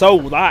 "So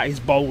that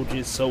is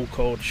Bulgy's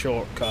so-called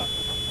shortcut,"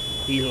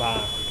 he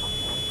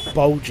laughed.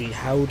 Bulgy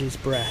held his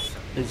breath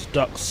as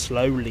Duck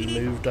slowly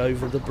moved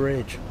over the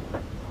bridge.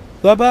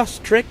 "The bus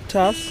tricked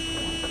us,"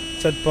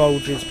 said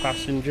Bulgy's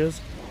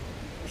passengers.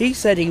 "He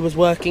said he was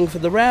working for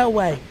the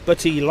railway,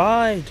 but he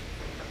lied.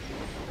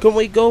 Can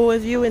we go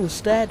with you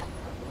instead?"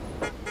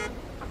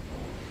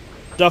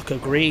 Duck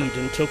agreed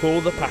and took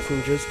all the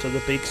passengers to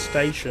the big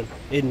station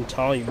in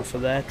time for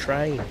their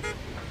train.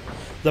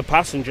 The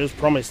passengers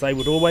promised they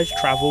would always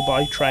travel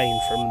by train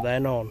from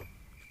then on.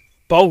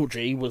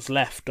 Bulgy was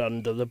left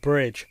under the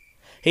bridge.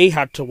 He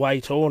had to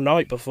wait all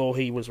night before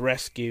he was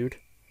rescued.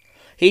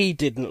 He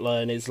didn't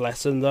learn his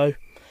lesson, though.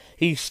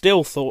 He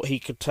still thought he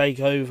could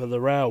take over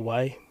the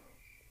railway.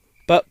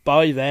 But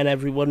by then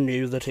everyone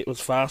knew that it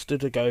was faster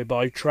to go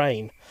by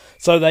train,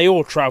 so they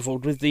all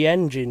travelled with the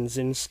engines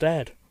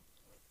instead.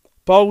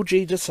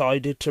 Bulgy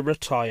decided to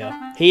retire.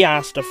 He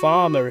asked a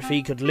farmer if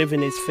he could live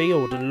in his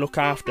field and look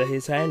after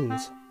his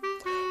hens.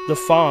 The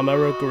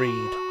farmer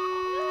agreed.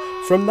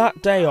 From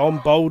that day on,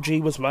 Bulgy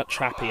was much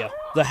happier.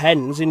 The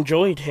hens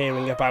enjoyed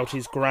hearing about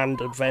his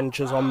grand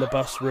adventures on the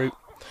bus route,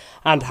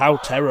 and how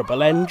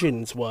terrible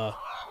engines were.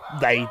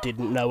 They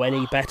didn't know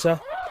any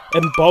better,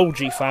 and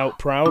Bulgy felt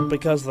proud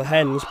because the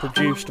hens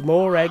produced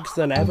more eggs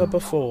than ever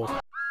before.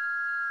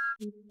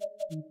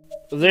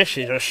 This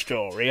is a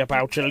story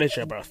about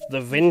Elizabeth,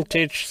 the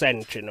vintage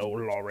Sentinel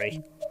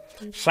lorry.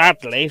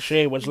 Sadly,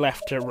 she was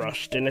left to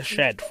rust in a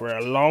shed for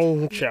a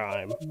long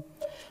time.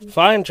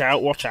 Find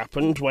out what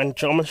happened when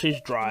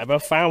Thomas's driver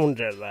found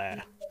her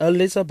there.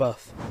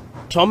 Elizabeth.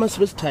 Thomas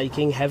was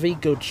taking heavy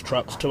goods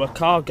trucks to a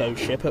cargo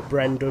ship at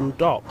Brendon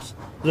Docks.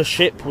 The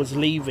ship was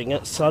leaving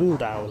at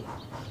sundown,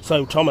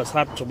 so Thomas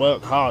had to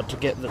work hard to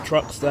get the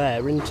trucks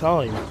there in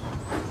time.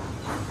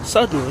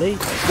 Suddenly,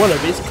 one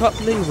of his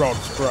coupling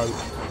rods broke.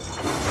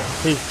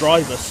 His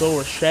driver saw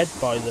a shed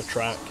by the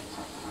track.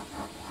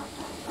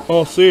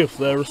 "I'll see if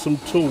there are some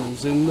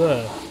tools in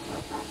there,"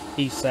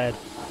 he said.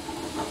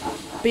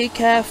 "Be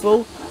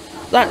careful,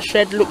 that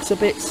shed looks a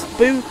bit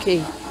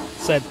spooky,"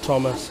 said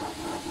Thomas.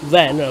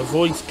 Then a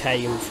voice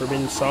came from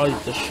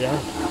inside the shed.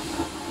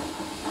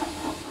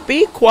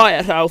 "Be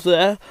quiet out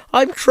there,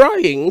 I'm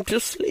trying to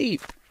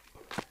sleep."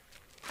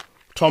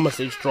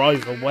 Thomas's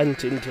driver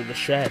went into the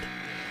shed.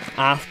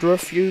 After a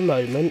few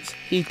moments,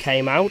 he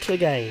came out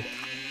again.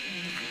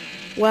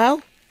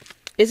 "Well,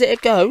 is it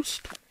a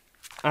ghost?"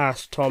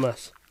 asked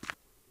Thomas.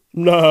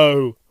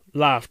 "No,"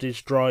 laughed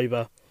his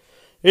driver.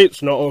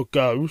 "It's not a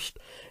ghost.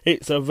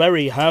 It's a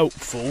very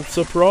helpful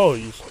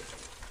surprise."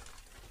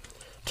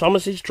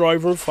 Thomas's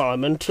driver and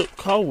fireman took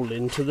coal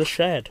into the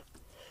shed.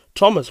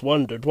 Thomas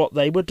wondered what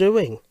they were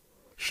doing.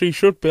 "She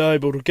should be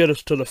able to get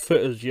us to the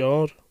fitter's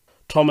yard,"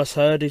 Thomas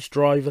heard his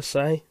driver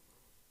say.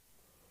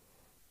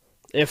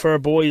 "If her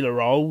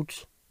boiler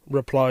holds,"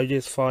 replied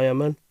his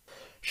fireman.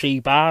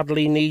 "She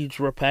badly needs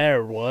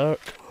repair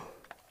work."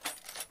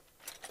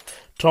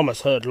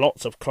 Thomas heard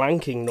lots of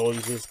clanking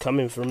noises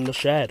coming from the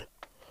shed.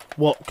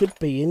 What could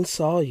be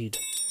inside?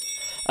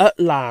 At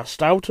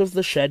last, out of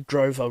the shed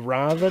drove a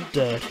rather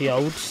dirty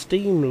old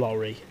steam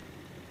lorry.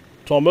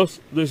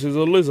 "Thomas, this is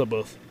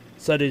Elizabeth,"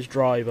 said his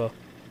driver.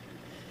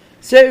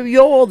 "So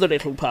you're the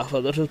little puffer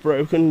that has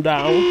broken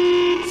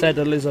down," said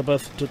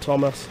Elizabeth to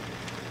Thomas.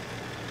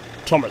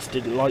 Thomas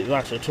didn't like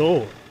that at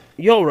all.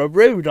 "You're a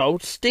rude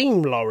old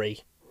steam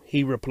lorry,"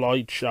 he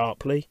replied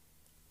sharply.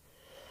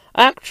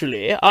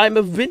 "Actually, I'm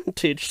a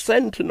vintage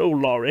Sentinel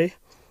lorry,"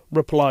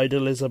 replied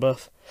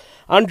Elizabeth,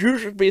 "and you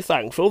should be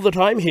thankful that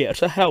I'm here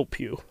to help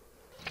you."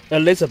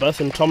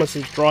 Elizabeth and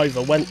Thomas's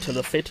driver went to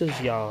the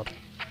fitter's yard.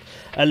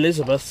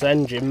 Elizabeth's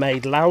engine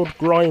made loud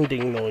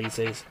grinding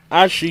noises.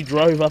 As she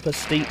drove up a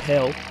steep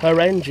hill, her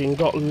engine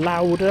got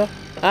louder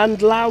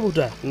and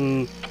louder.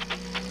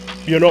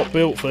 "You're not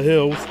built for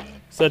hills,"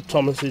 said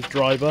Thomas's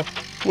driver.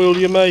 "Will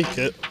you make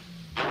it?"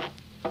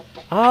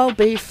 "I'll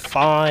be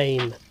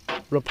fine,"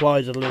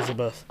 replied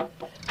Elizabeth.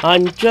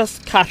 "I'm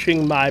just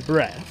catching my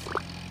breath."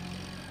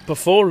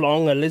 Before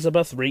long,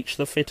 Elizabeth reached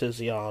the fitter's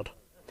yard.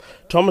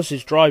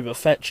 Thomas's driver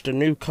fetched a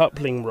new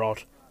coupling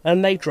rod,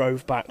 and they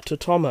drove back to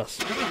Thomas.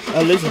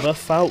 Elizabeth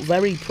felt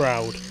very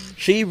proud.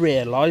 She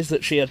realised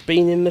that she had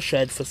been in the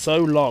shed for so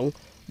long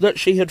that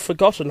she had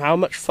forgotten how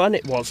much fun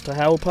it was to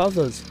help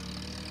others.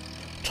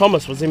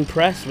 Thomas was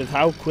impressed with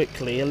how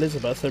quickly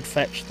Elizabeth had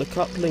fetched the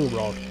coupling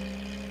rod.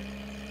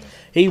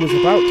 He was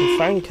about to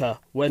thank her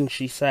when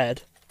she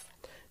said,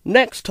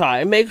 "Next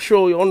time, make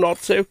sure you're not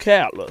so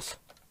careless."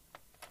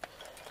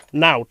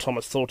 Now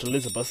Thomas thought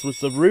Elizabeth was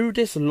the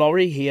rudest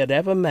lorry he had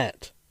ever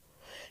met.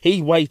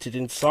 He waited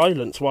in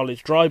silence while his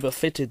driver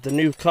fitted the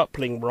new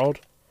coupling rod.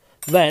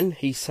 Then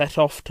he set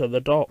off to the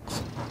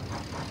docks.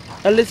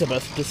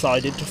 Elizabeth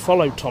decided to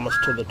follow Thomas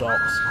to the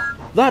docks.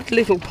 "That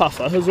little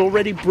puffer has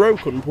already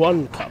broken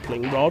one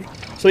coupling rod,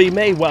 so he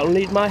may well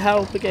need my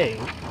help again,"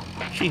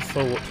 she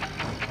thought.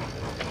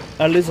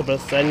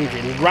 Elizabeth's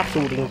engine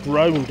rattled and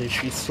groaned as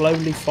she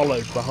slowly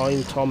followed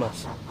behind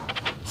Thomas.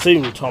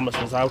 Soon Thomas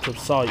was out of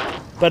sight,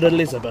 but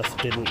Elizabeth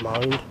didn't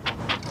mind.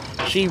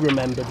 She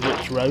remembered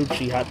which road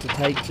she had to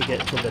take to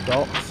get to the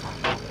docks.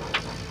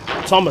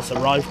 Thomas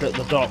arrived at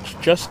the docks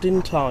just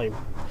in time.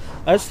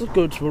 As the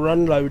goods were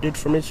unloaded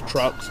from his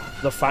trucks,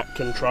 the Fat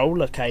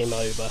Controller came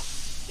over.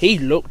 He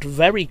looked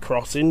very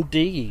cross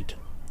indeed.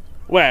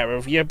 "Where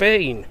have you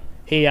been?"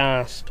 he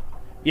asked.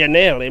 "You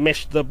nearly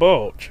missed the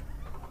boat."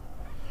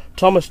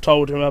 Thomas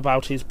told him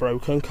about his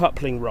broken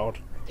coupling rod.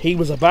 He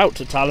was about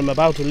to tell him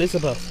about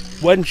Elizabeth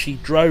when she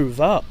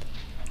drove up.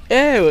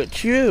 "Oh,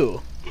 it's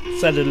you,"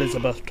 said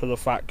Elizabeth to the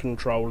Fat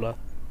Controller.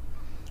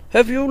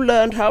 "Have you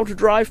learned how to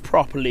drive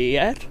properly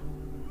yet?"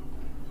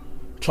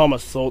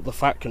 Thomas thought the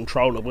Fat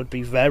Controller would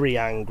be very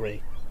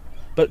angry,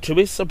 but to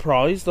his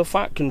surprise the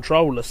Fat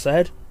Controller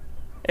said,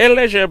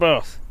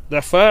 "Elizabeth,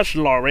 the first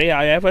lorry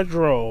I ever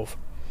drove.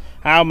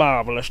 How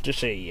marvellous to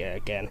see you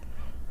again.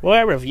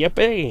 Where have you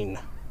been?"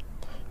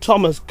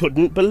 Thomas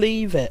couldn't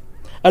believe it.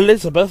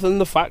 Elizabeth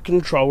and the Fat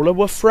Controller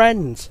were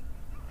friends.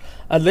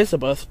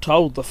 Elizabeth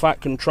told the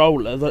Fat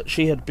Controller that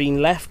she had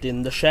been left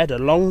in the shed a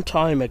long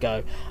time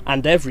ago,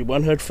 and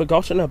everyone had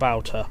forgotten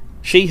about her.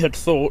 She had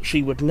thought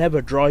she would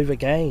never drive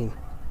again.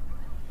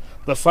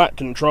 The Fat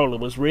Controller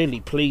was really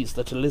pleased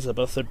that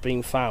Elizabeth had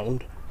been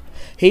found.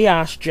 He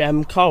asked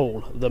Jem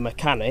Cole, the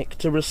mechanic,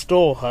 to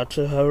restore her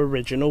to her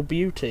original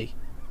beauty.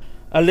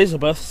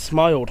 Elizabeth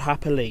smiled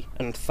happily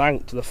and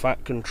thanked the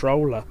Fat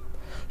Controller.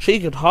 She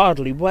could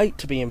hardly wait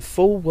to be in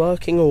full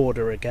working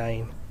order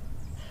again.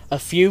 A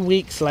few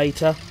weeks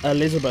later,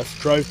 Elizabeth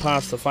drove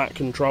past the Fat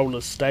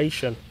Controller's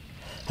station.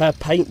 Her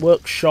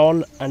paintwork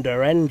shone and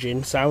her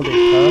engine sounded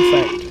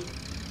perfect.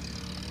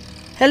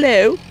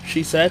 "Hello,"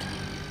 she said.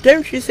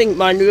 "Don't you think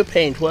my new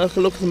paintwork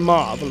looks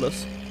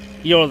marvellous?"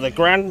 "You're the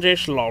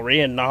grandest lorry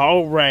in the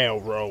whole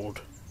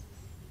railroad,"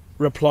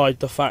 replied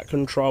the Fat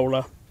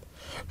Controller.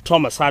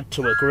 Thomas had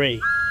to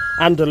agree,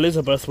 and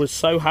Elizabeth was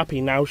so happy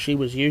now she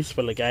was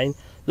useful again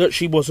that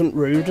she wasn't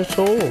rude at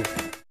all.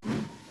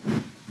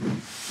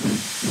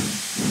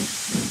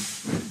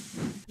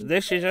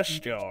 This is a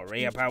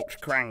story about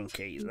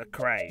Cranky the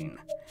crane.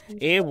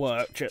 He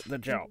worked at the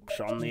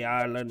docks on the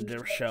island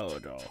of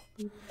Sodor.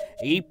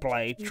 He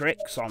played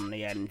tricks on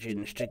the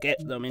engines to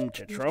get them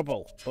into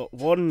trouble, but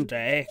one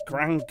day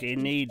Cranky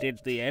needed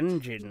the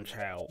engine's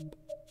help.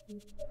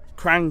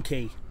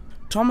 Cranky.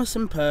 Thomas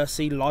and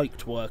Percy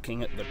liked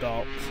working at the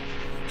docks,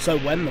 so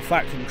when the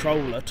Fat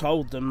Controller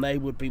told them they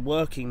would be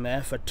working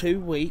there for 2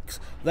 weeks,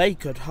 they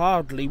could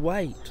hardly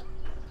wait.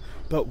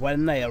 But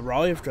when they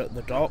arrived at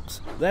the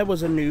docks, there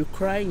was a new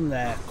crane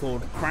there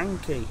called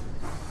Cranky.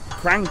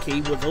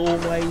 Cranky was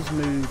always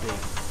moody,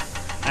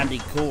 and he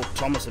called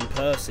Thomas and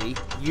Percy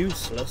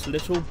useless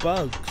little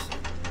bugs.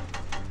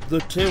 The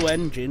 2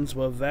 engines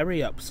were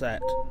very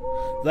upset.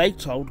 They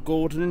told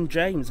Gordon and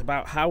James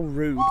about how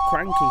rude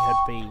Cranky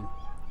had been.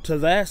 To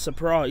their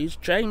surprise,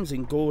 James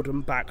and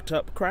Gordon backed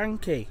up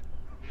Cranky.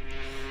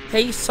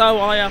 "He's so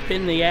high up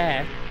in the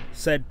air,"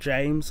 said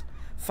James,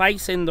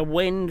 "facing the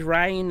wind,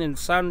 rain and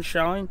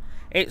sunshine.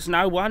 It's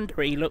no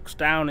wonder he looks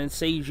down and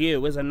sees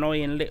you as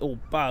annoying little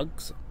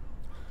bugs."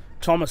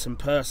 Thomas and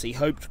Percy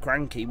hoped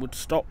Cranky would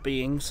stop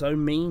being so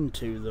mean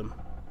to them.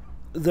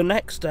 The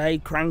next day,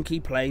 Cranky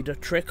played a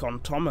trick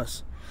on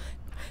Thomas.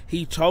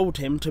 He told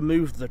him to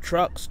move the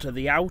trucks to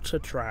the outer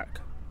track.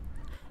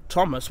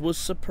 Thomas was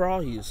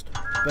surprised,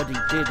 but he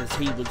did as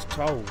he was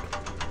told.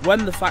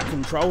 When the Fat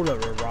Controller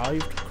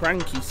arrived,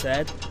 Cranky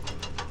said,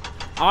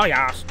 "I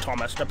asked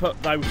Thomas to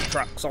put those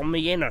trucks on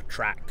the inner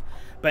track,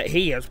 but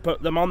he has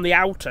put them on the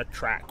outer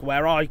track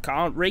where I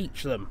can't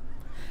reach them.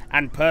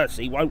 And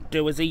Percy won't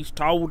do as he's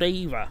told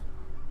either."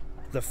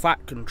 The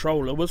Fat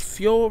Controller was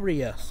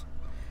furious.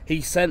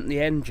 He sent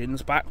the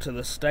engines back to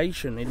the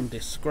station in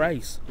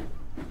disgrace.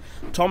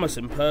 Thomas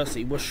and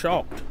Percy were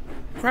shocked.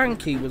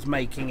 Cranky was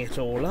making it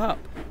all up.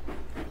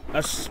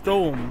 A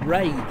storm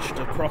raged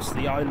across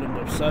the island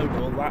of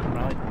Sodor that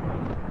night.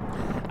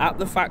 At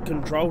the Fat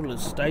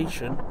Controller's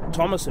station,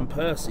 Thomas and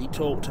Percy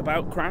talked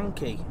about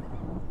Cranky.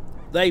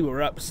 They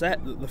were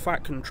upset that the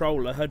Fat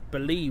Controller had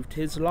believed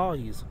his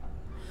lies.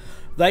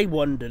 They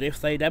wondered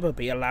if they'd ever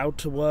be allowed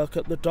to work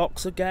at the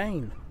docks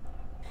again.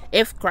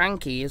 "If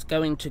Cranky is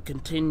going to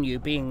continue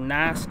being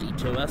nasty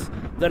to us,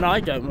 then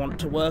I don't want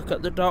to work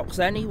at the docks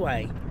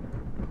anyway,"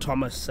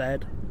 Thomas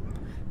said.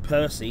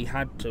 Percy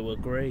had to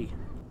agree.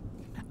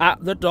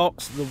 At the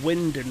docks, the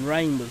wind and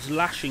rain was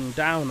lashing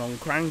down on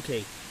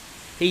Cranky.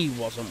 He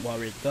wasn't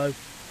worried though.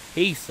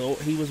 He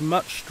thought he was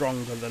much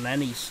stronger than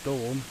any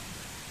storm.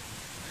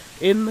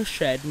 In the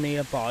shed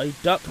nearby,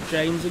 Duck,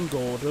 James and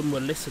Gordon were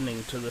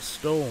listening to the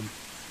storm.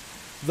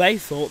 They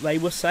thought they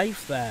were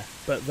safe there,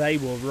 but they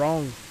were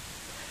wrong.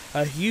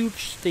 A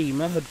huge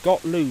steamer had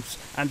got loose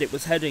and it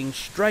was heading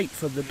straight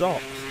for the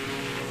docks.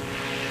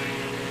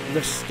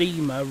 The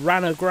steamer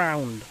ran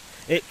aground.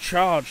 It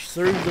charged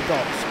through the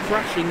docks,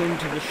 crashing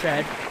into the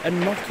shed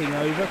and knocking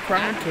over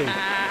Cranky.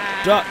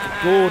 Duck,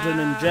 Gordon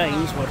and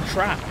James were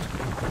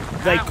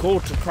trapped. They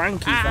called to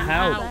Cranky for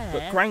help,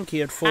 but Cranky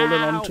had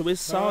fallen onto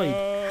his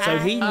side, so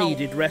he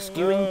needed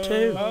rescuing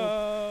too.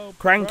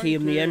 Cranky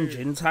and the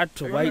engines had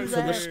to wait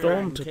for the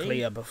storm to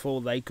clear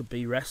before they could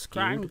be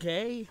rescued.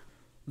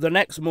 The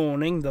next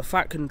morning, the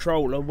Fat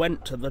Controller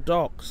went to the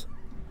docks.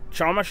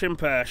 "Thomas and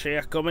Percy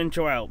are coming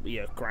to help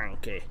you,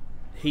 Cranky,"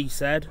 he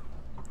said.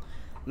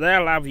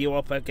 "They'll have you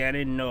up again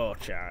in no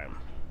time."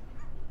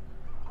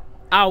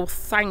 "Oh,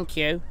 thank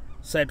you,"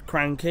 said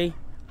Cranky.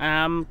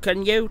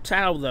 Can you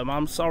tell them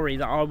I'm sorry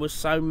that I was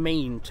so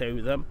mean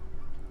to them?"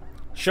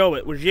 "So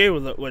it was you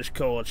that was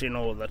causing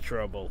all the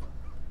trouble,"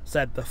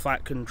 said the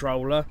Fat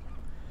Controller.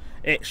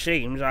 "It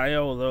seems I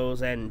owe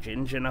those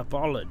engines an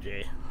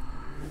apology."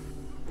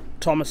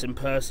 Thomas and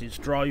Percy's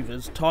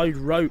drivers tied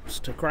ropes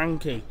to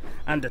Cranky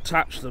and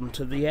attached them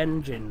to the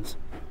engines.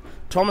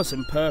 Thomas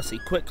and Percy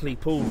quickly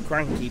pulled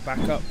Cranky back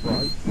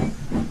upright.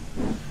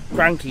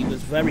 Cranky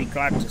was very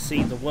glad to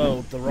see the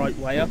world the right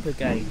way up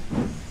again.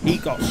 He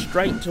got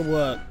straight to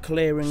work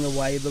clearing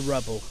away the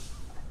rubble.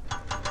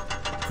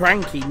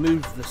 Cranky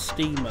moved the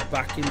steamer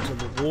back into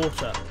the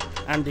water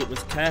and it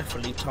was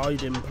carefully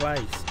tied in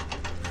place.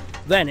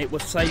 Then it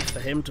was safe for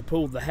him to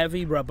pull the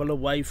heavy rubble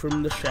away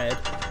from the shed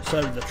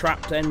so the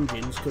trapped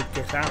engines could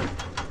get out.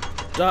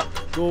 Duck,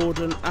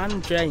 Gordon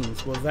and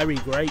James were very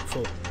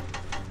grateful.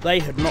 They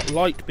had not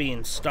liked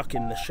being stuck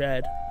in the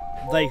shed.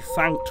 They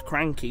thanked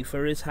Cranky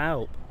for his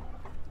help.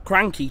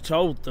 Cranky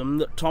told them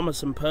that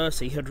Thomas and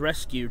Percy had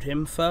rescued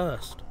him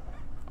first.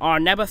 "I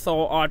never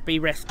thought I'd be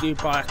rescued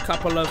by a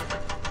couple of..."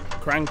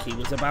 Cranky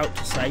was about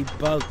to say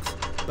bugs,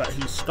 but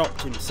he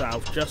stopped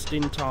himself just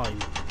in time.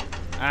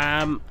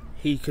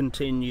 He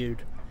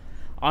continued,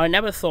 "I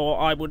never thought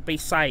I would be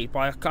saved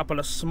by a couple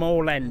of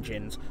small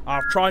engines.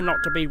 I'll try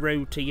not to be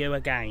rude to you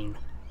again."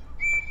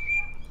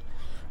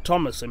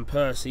 Thomas and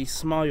Percy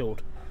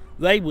smiled.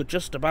 They were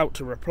just about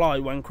to reply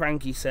when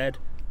Cranky said,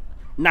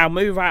 "Now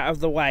move out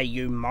of the way,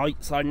 you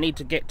mites. I need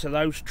to get to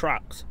those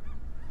trucks."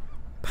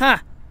 "Pah!"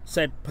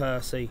 said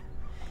Percy.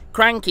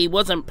 "Cranky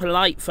wasn't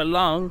polite for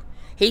long.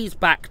 He's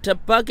back to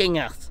bugging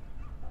us."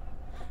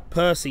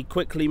 Percy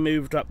quickly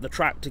moved up the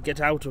track to get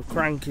out of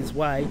Cranky's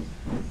way,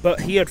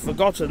 but he had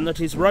forgotten that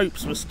his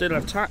ropes were still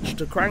attached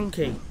to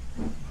Cranky.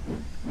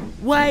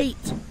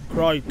 "Wait!"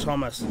 cried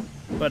Thomas,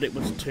 but it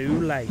was too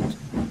late.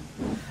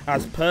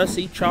 As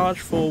Percy charged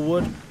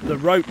forward, the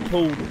rope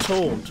pulled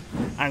taut,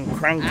 and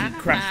Cranky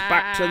crashed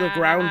back to the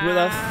ground with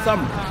a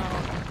thump.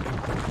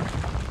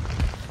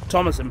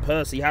 Thomas and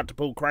Percy had to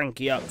pull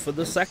Cranky up for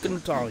the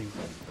second time.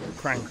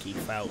 Cranky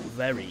felt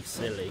very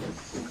silly.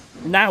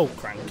 Now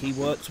Cranky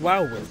works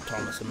well with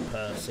Thomas and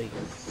Percy.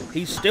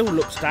 He still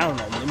looks down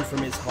on them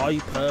from his high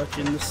perch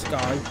in the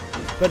sky,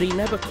 but he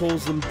never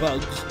calls them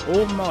bugs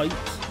or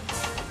mites.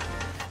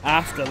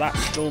 After that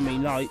stormy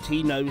night,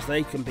 he knows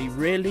they can be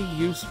really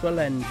useful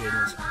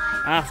engines.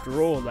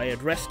 After all, they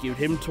had rescued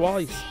him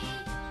twice.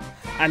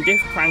 And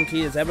if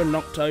Cranky is ever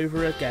knocked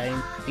over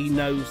again, he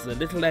knows the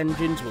little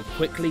engines will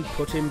quickly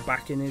put him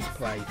back in his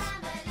place.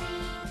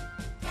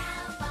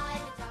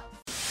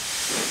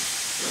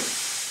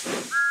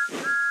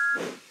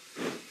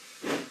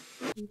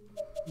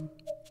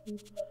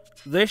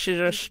 This is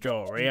a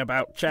story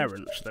about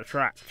Terence the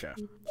tractor.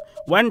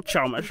 When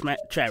Thomas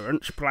met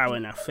Terence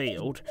ploughing a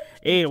field,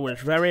 he was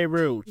very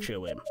rude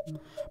to him.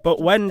 But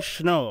when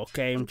snow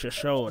came to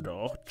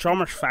Sodor,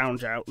 Thomas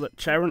found out that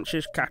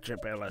Terence's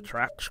caterpillar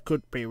tracks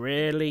could be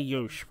really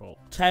useful.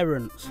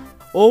 Terence.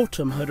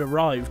 Autumn had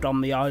arrived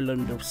on the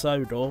island of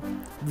Sodor.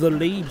 The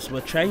leaves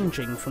were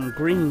changing from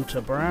green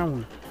to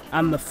brown,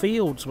 and the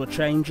fields were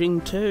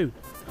changing too,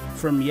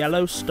 from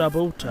yellow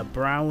stubble to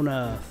brown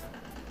earth.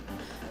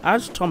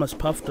 As Thomas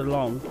puffed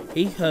along,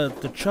 he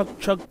heard the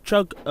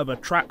chug-chug-chug of a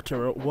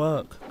tractor at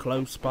work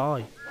close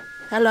by.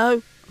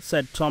 "Hello,"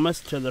 said Thomas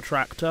to the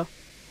tractor.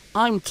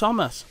 "I'm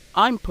Thomas.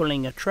 I'm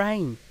pulling a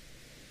train."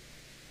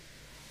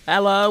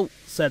 "Hello,"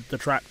 said the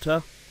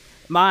tractor.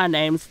 "My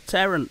name's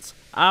Terence.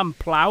 I'm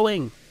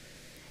ploughing."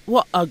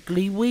 "What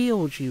ugly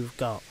wheels you've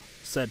got,"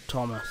 said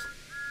Thomas.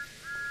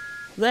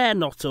 "They're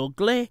not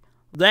ugly.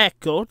 They're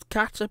called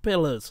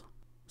caterpillars,"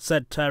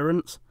 said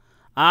Terence.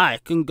 "I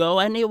can go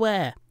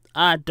anywhere.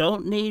 I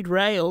don't need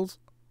rails."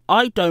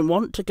 "I don't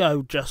want to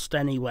go just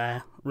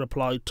anywhere,"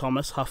 replied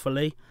Thomas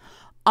huffily.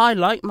 "I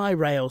like my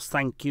rails,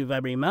 thank you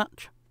very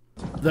much."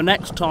 The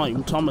next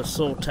time Thomas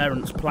saw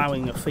Terence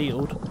ploughing a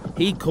field,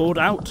 he called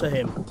out to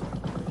him.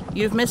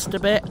 "You've missed a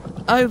bit.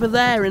 Over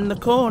there in the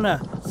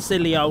corner,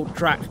 silly old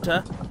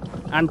tractor."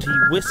 And he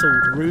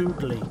whistled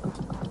rudely.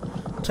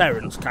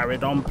 Terence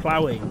carried on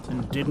ploughing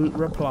and didn't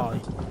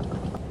reply.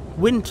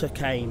 Winter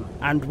came,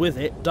 and with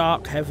it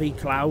dark heavy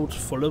clouds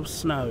full of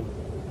snow.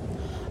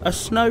 A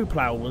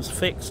snowplough was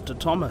fixed to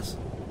Thomas,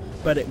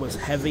 but it was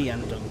heavy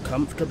and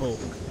uncomfortable,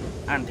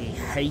 and he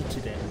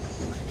hated it.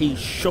 He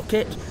shook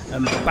it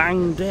and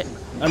banged it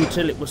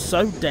until it was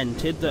so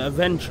dented that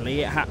eventually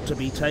it had to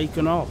be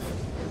taken off.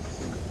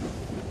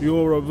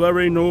 "You're a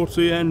very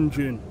naughty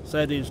engine,"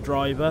 said his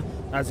driver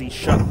as he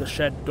shut the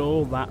shed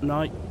door that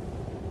night.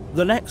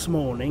 The next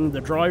morning the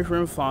driver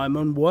and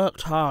fireman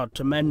worked hard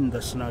to mend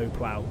the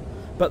snowplough,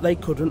 but they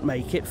couldn't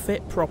make it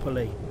fit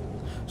properly.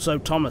 So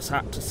Thomas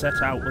had to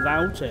set out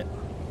without it.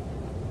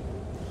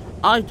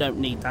 "I don't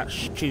need that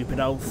stupid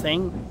old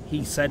thing,"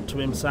 he said to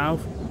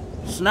himself.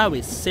 "Snow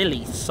is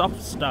silly,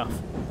 soft stuff.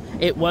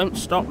 It won't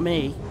stop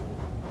me."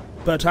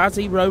 But as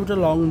he rode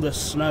along, the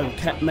snow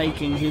kept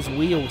making his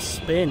wheels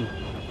spin,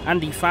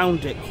 and he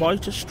found it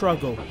quite a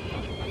struggle.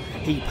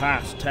 He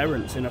passed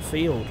Terence in a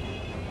field.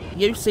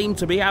 "You seem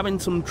to be having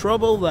some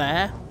trouble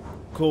there,"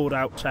 called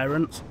out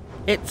Terence.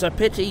 "It's a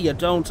pity you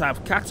don't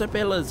have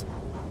caterpillars.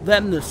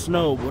 Then the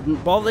snow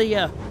wouldn't bother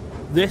you."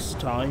 This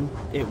time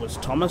it was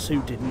Thomas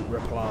who didn't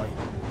reply.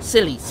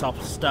 "Silly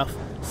soft stuff,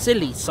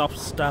 silly soft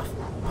stuff,"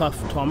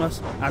 puffed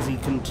Thomas as he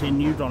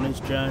continued on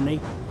his journey,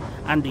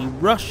 and he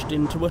rushed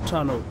into a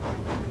tunnel.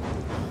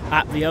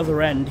 At the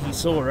other end he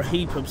saw a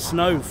heap of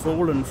snow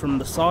fallen from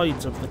the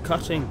sides of the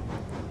cutting.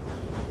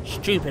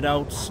 "Stupid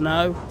old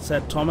snow,"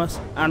 said Thomas,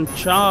 and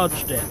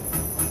charged it.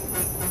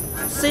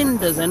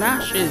 "Cinders and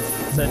ashes,"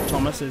 said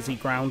Thomas as he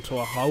ground to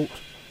a halt.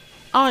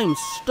 "I'm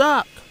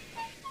stuck."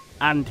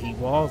 And he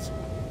was.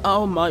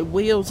 "Oh, my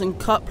wheels and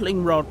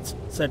coupling rods,"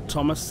 said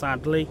Thomas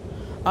sadly.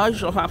 I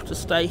shall have to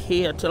stay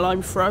here till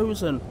I'm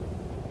frozen.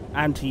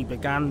 And he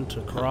began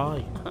to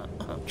cry.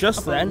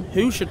 Just then,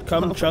 who should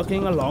come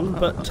chugging along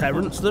but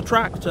Terence the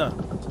tractor.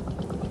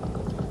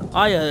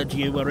 I heard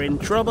you were in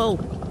trouble,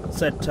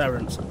 said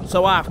Terence,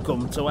 so I've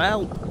come to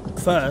help.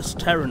 First,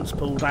 Terence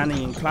pulled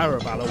Annie and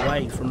Clarabelle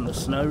away from the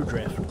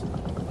snowdrift.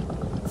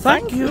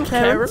 Thank you,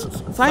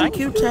 Terence. Thank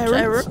you,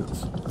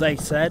 Terence, they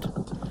said.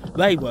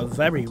 They were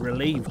very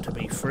relieved to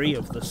be free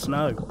of the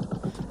snow,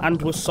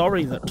 and were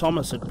sorry that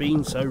Thomas had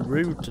been so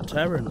rude to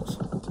Terence.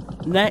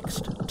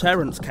 Next,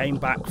 Terence came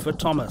back for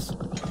Thomas.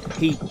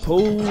 He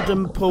pulled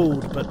and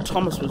pulled, but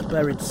Thomas was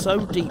buried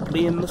so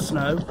deeply in the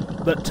snow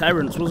that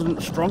Terence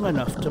wasn't strong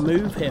enough to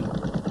move him.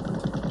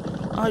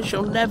 I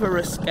shall never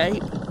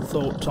escape,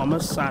 thought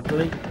Thomas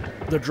sadly.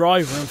 The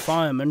driver and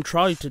fireman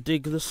tried to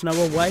dig the snow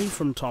away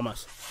from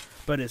Thomas,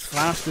 but as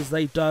fast as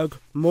they dug,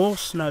 more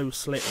snow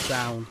slipped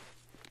down.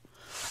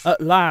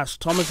 At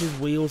last, Thomas's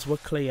wheels were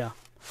clear,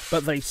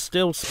 but they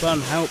still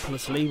spun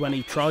helplessly when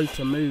he tried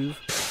to move.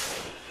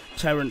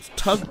 Terence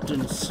tugged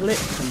and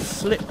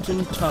slipped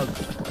and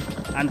tugged,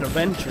 and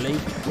eventually,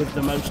 with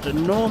the most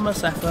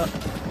enormous effort,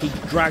 he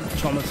dragged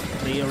Thomas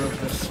clear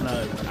of the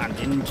snow and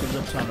into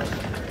the tunnel.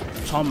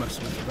 Thomas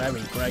was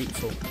very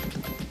grateful.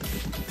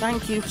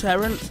 Thank you,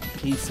 Terence,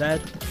 he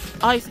said.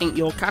 I think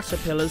your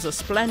caterpillars are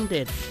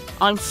splendid.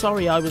 I'm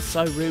sorry I was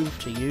so rude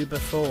to you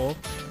before.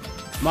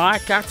 My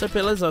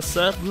caterpillars are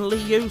certainly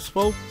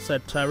useful,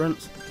 said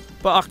Terence,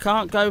 but I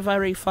can't go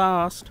very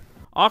fast.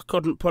 I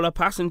couldn't pull a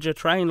passenger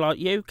train like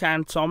you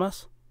can,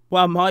 Thomas.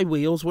 Well, my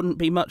wheels wouldn't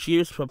be much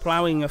use for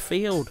ploughing a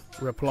field,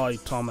 replied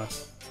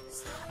Thomas.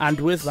 And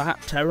with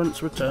that,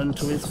 Terence returned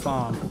to his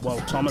farm, while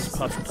Thomas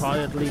puffed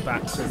tiredly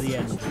back to the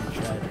engine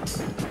shed.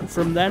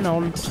 From then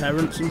on,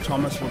 Terence and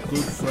Thomas were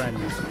good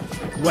friends.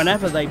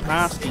 Whenever they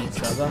passed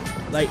each other,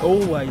 they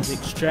always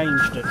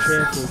exchanged a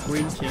cheerful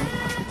greeting,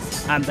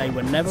 and they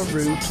were never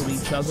rude to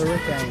each other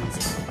again.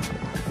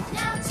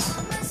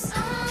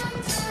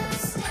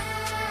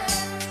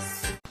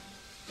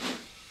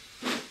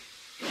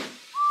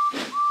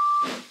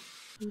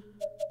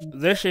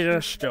 This is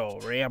a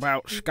story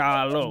about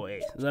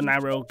Skarloey, the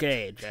narrow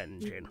gauge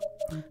engine.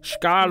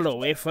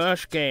 Skarloey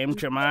first came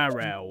to my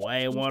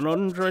railway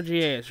 100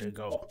 years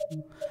ago.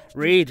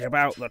 Read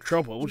about the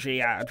troubles he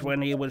had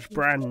when he was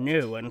brand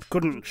new and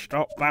couldn't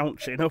stop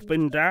bouncing up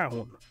and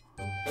down.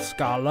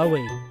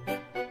 Skarloey.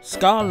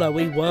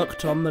 Skarloey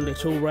worked on the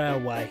little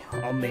railway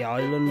on the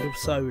island of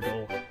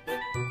Sodor.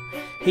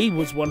 He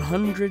was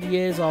 100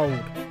 years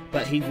old,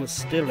 but he was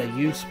still a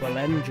useful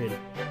engine.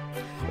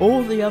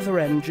 All the other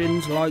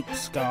engines liked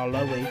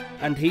Skarloey,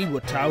 and he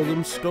would tell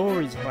them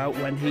stories about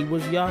when he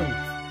was young.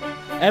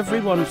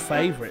 Everyone's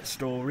favourite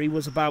story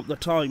was about the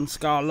time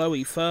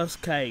Skarloey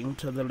first came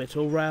to the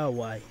little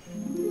railway.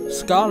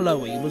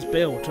 Skarloey was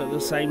built at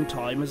the same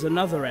time as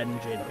another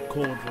engine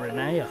called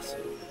Rheneas.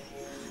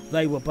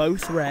 They were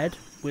both red,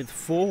 with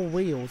 4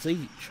 wheels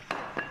each.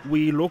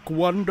 We look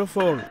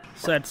wonderful,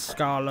 said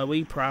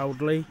Skarloey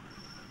proudly.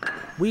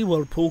 We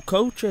will pull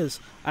coaches,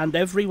 and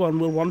everyone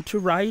will want to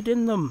ride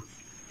in them,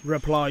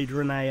 replied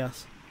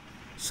Rheneas.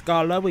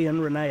 Skarloey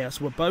and Rheneas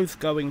were both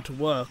going to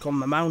work on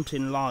the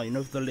mountain line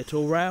of the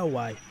little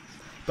railway,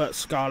 but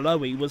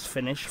Skarloey was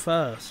finished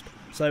first,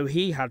 so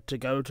he had to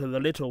go to the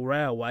little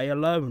railway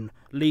alone,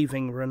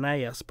 leaving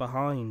Rheneas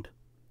behind.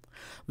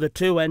 The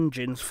 2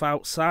 engines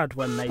felt sad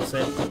when they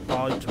said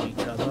goodbye to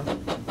each other.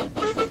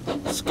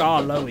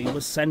 Skarloey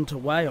was sent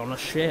away on a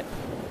ship.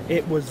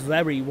 It was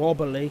very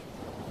wobbly.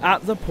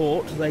 At the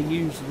port they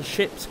used the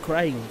ship's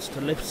cranes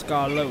to lift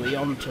Skarloey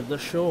onto the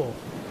shore.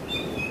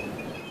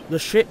 The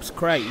ship's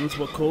cranes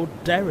were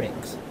called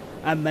derricks,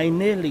 and they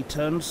nearly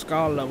turned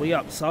Skarloey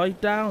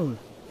upside down.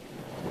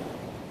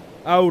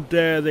 How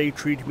dare they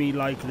treat me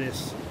like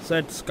this,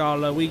 said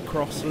Skarloey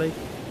crossly.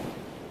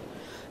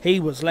 He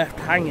was left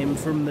hanging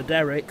from the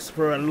derricks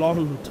for a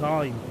long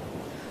time.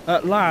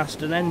 At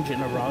last an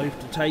engine arrived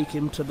to take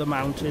him to the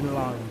mountain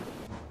line.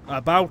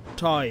 About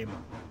time,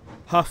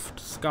 huffed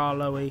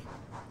Skarloey.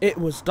 It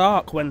was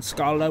dark when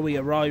Skarloey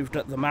arrived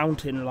at the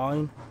mountain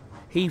line.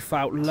 He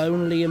felt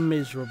lonely and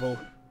miserable.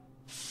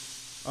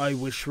 I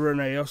wish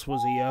Rheneas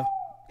was here,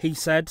 he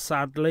said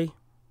sadly.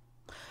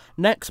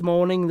 Next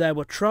morning there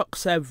were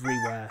trucks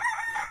everywhere.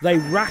 They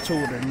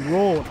rattled and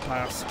roared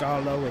past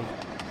Skarloey.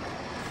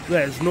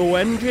 There's no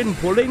engine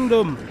pulling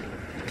them,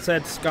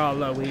 said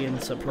Skarloey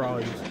in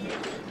surprise.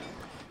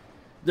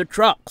 The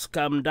trucks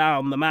come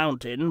down the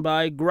mountain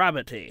by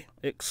gravity,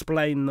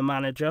 explained the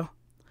manager.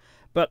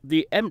 But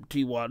the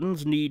empty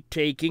ones need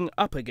taking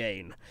up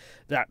again.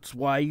 That's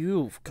why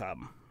you've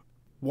come.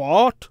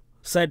 What?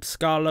 Said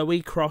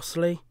Skarloey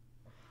crossly.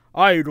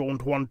 I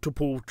don't want to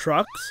pull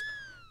trucks.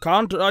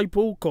 Can't I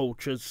pull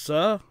coaches,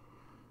 sir?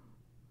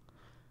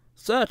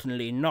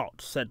 Certainly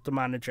not, said the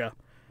manager.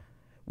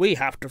 We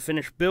have to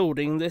finish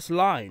building this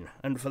line,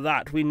 and for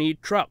that we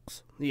need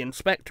trucks. The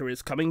inspector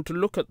is coming to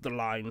look at the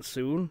line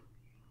soon.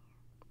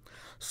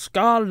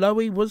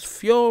 Skarloey was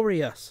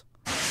furious.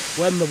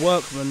 When the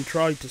workman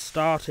tried to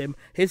start him,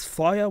 his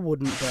fire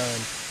wouldn't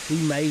burn.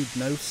 He made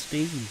no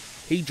steam.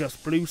 he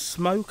just blew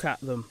smoke at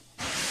them.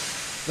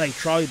 They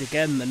tried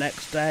again the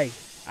next day,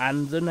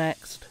 and the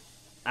next,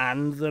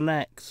 and the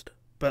next,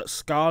 but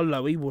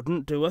Skarloey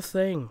wouldn't do a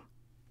thing.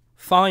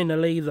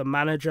 Finally, the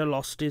manager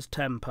lost his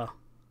temper.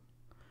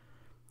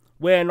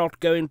 "We're not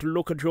going to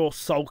look at your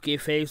sulky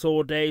face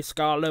all day,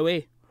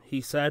 Skarloey,"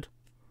 he said.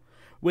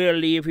 "We'll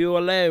leave you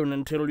alone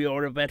until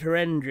you're a better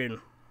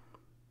engine."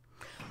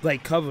 They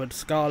covered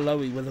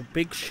Skarloey with a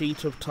big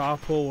sheet of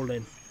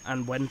tarpaulin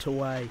and went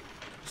away.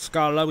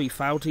 Skarloey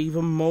felt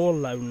even more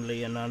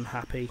lonely and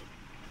unhappy.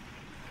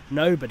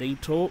 Nobody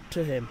talked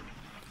to him.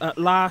 At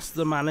last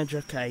the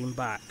manager came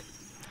back.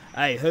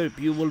 "I hope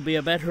you will be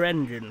a better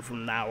engine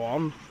from now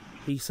on,"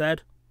 he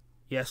said.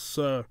 "Yes,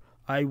 sir,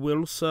 I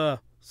will, sir,"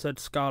 said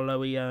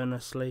Skarloey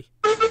earnestly.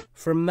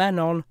 From then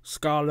on,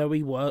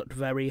 Skarloey worked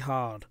very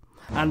hard,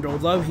 and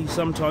although he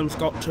sometimes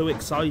got too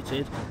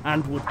excited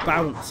and would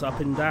bounce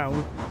up and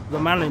down, the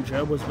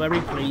manager was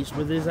very pleased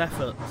with his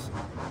efforts.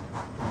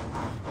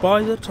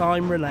 By the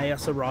time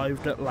Rheneas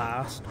arrived at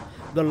last,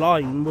 the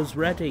line was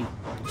ready.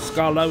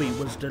 Skarloey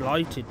was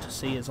delighted to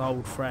see his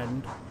old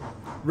friend.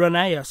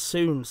 Rheneas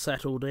soon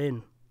settled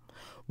in.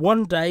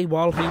 One day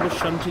while he was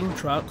shunting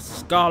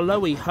trucks,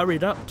 Skarloey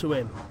hurried up to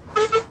him.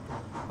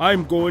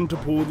 "I'm going to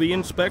pull the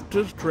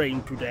inspector's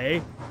train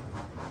today,"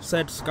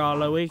 said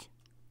Skarloey.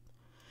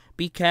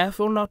 "Be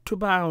careful not to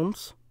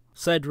bounce,"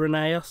 said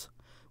Rheneas.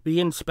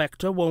 "The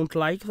inspector won't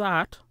like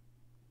that."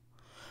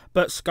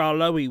 But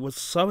Skarloey was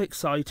so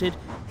excited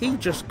he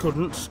just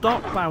couldn't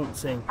stop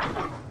bouncing.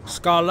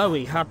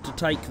 Skarloey had to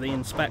take the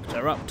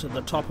inspector up to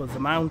the top of the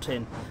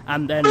mountain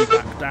and then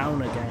back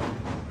down again.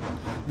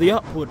 The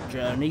upward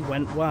journey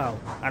went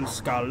well, and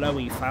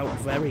Skarloey felt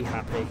very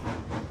happy.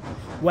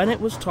 When it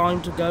was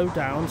time to go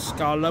down,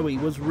 Skarloey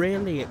was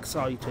really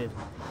excited.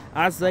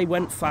 As they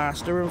went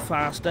faster and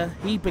faster,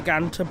 he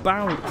began to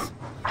bounce.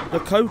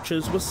 The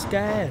coachers were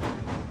scared.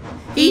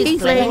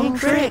 "He's playing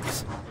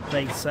tricks,"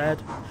 they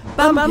said.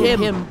 "Bump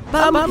him!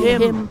 Bump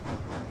him!"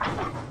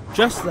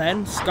 Just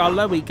then,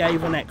 Skarloey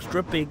gave an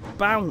extra big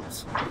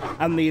bounce,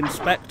 and the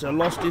inspector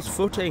lost his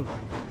footing.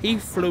 He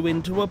flew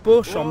into a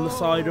bush on the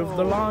side of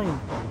the line.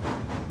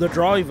 The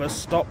driver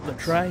stopped the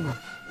train.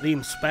 The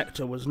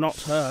inspector was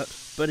not hurt,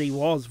 but he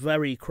was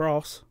very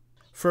cross.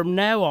 "From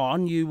now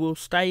on you will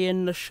stay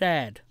in the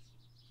shed,"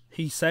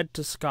 he said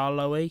to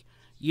Skarloey.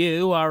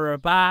 "You are a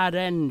bad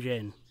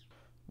engine."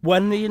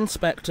 When the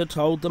inspector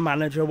told the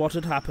manager what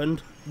had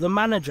happened, the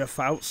manager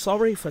felt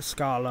sorry for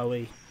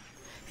Skarloey.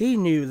 He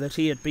knew that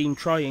he had been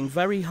trying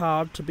very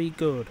hard to be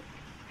good.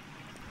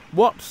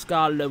 "What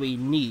Skarloey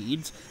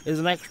needs is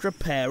an extra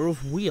pair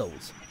of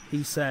wheels,"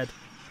 he said.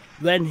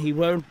 "Then he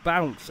won't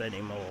bounce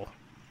anymore."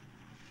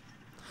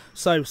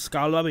 So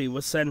Skarloey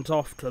was sent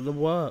off to the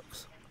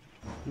works.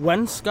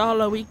 When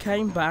Skarloey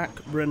came back,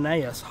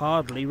 Rheneas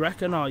hardly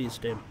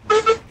recognised him.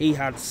 He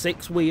had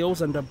 6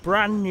 wheels and a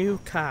brand new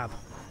cab,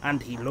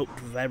 and he looked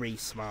very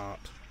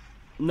smart.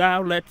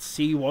 "Now let's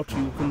see what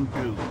you can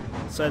do,"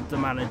 said the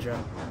manager.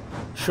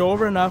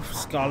 Sure enough,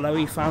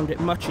 Skarloey found it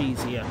much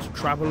easier to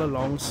travel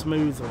along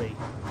smoothly,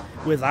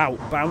 without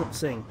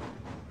bouncing.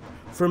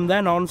 From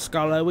then on,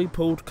 Skarloey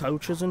pulled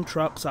coaches and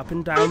trucks up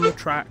and down the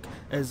track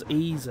as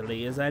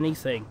easily as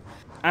anything,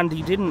 and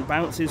he didn't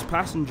bounce his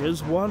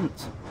passengers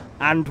once.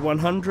 And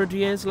 100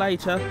 years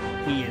later,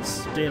 he is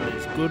still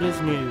as good as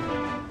new.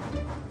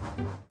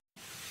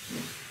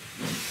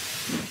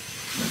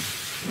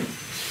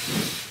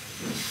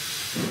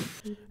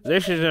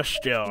 This is a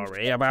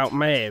story about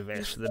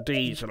Mavis, the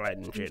diesel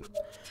engine.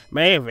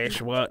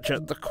 Mavis worked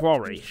at the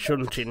quarry,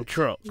 shunting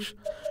trucks.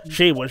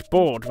 She was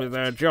bored with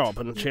her job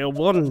until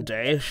one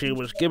day she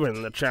was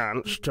given the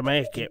chance to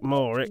make it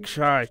more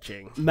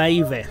exciting.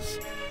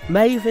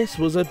 Mavis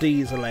was a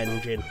diesel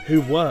engine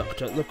who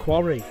worked at the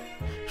quarry.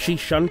 She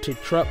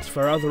shunted trucks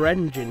for other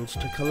engines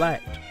to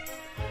collect.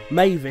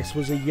 Mavis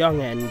was a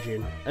young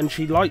engine, and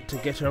she liked to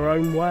get her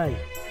own way.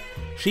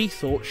 She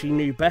thought she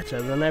knew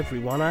better than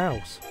everyone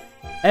else.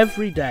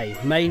 Every day,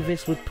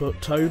 Mavis would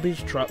put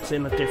Toby's trucks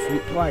in a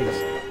different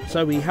place,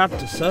 so he had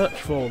to search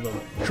for them.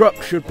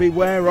 "Trucks should be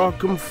where I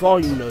can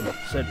find them,"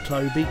 said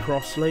Toby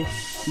crossly.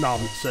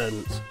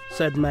 "Nonsense,"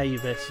 said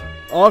Mavis.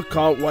 "I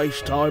can't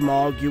waste time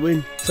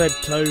arguing," said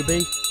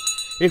Toby.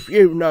 "If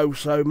you know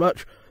so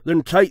much,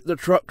 then take the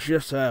trucks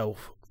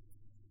yourself."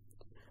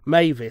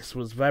 Mavis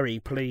was very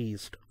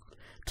pleased.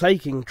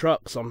 Taking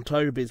trucks on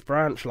Toby's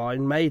branch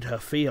line made her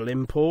feel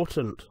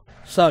important.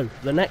 So,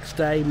 the next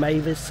day,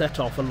 Mavis set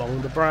off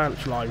along the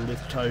branch line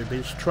with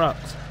Toby's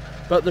trucks.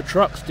 But the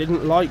trucks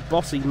didn't like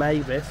bossy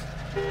Mavis.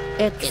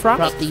 It's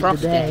frosty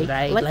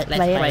today. Let's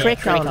play a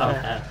trick on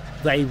her,"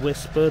 they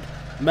whispered.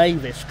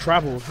 Mavis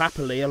travelled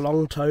happily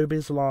along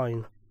Toby's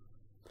line.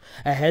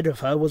 Ahead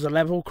of her was a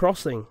level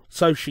crossing,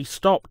 so she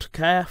stopped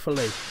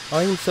carefully.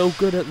 "I'm so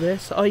good at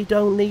this, I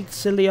don't need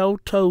silly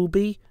old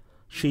Toby,"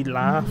 she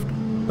laughed.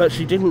 But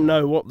she didn't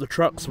know what the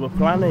trucks were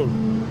planning.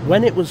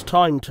 When it was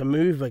time to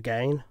move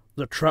again,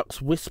 the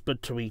trucks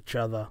whispered to each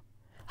other.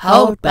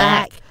 "Hold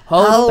back!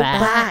 Hold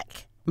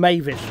back!"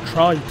 Mavis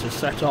tried to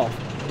set off,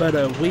 but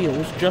her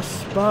wheels just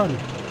spun.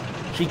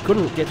 She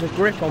couldn't get a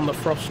grip on the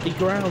frosty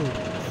ground.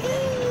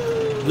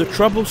 The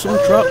troublesome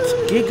trucks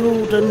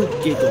giggled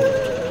and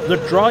giggled.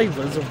 The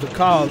drivers of the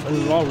cars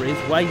and lorries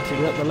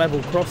waiting at the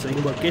level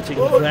crossing were getting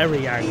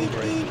very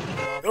angry.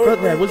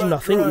 But there was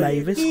nothing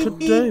Mavis could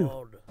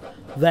do.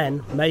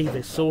 Then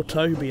Mavis saw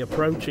Toby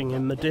approaching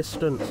in the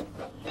distance.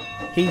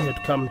 He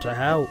had come to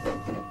help.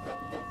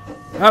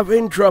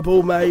 "Having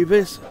trouble,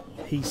 Mavis?"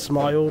 he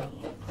smiled.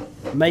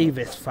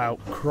 Mavis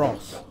felt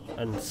cross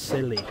and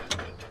silly.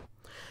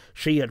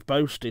 She had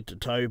boasted to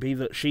Toby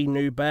that she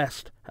knew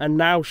best, and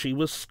now she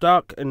was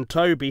stuck and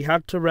Toby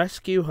had to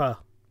rescue her.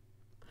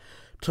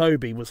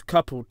 Toby was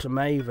coupled to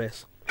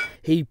Mavis.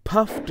 He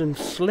puffed and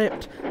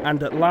slipped,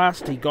 and at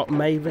last he got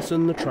Mavis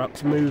and the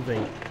trucks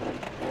moving.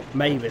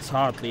 Mavis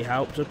hardly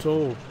helped at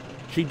all.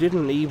 She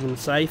didn't even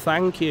say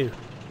thank you.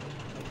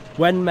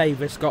 When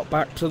Mavis got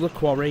back to the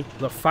quarry,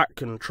 the fat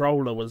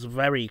controller was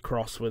very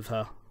cross with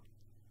her.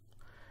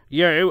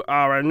 "You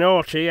are a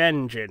naughty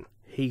engine,"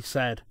 he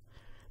said.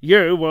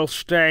 "You will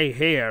stay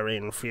here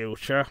in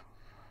future."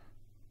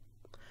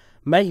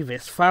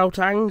 Mavis felt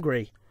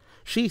angry.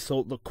 She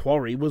thought the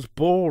quarry was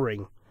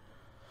boring.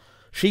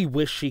 She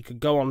wished she could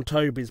go on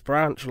Toby's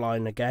branch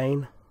line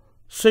again.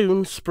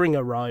 Soon spring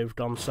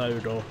arrived on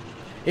Sodor.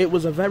 It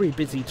was a very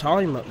busy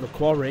time at the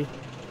quarry.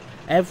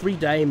 Every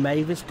day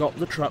Mavis got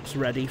the trucks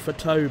ready for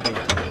Toby,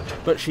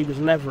 but she was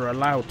never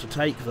allowed to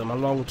take them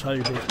along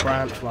Toby's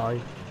branch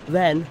line.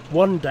 Then,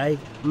 one day,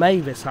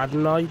 Mavis had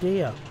an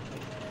idea.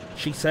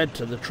 She said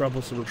to the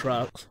troublesome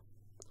trucks,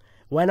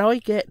 "When I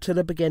get to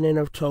the beginning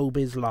of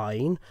Toby's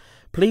line,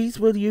 please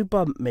will you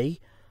bump me?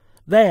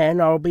 Then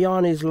I'll be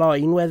on his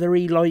line whether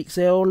he likes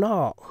it or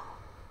not."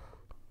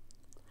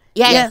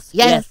 Yes,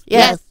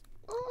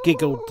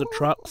 giggled the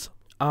trucks.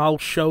 "I'll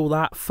show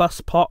that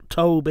fusspot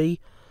Toby,"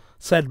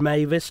 said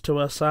Mavis to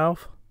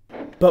herself.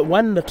 But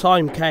when the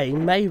time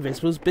came,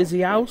 Mavis was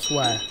busy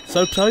elsewhere,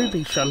 so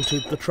Toby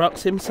shunted the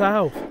trucks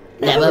himself.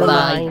 Never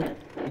mind,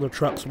 the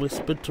trucks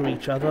whispered to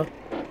each other.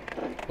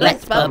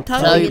 Let's bump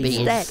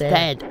Toby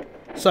instead.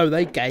 So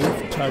they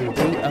gave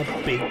Toby a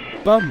big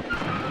bump.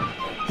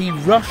 He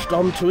rushed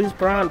onto his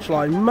branch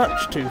line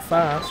much too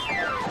fast.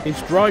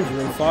 His driver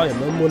and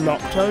fireman were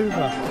knocked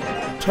over.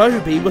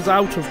 Toby was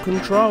out of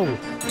control.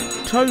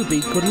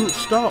 Toby couldn't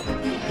stop.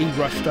 He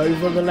rushed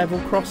over the level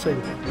crossing.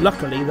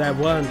 Luckily there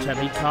weren't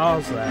any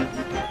cars there.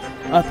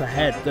 Up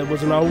ahead there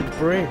was an old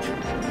bridge.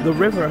 The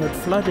river had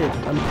flooded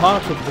and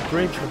part of the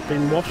bridge had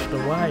been washed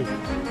away.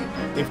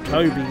 If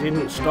Toby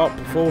didn't stop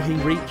before he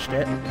reached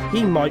it,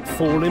 he might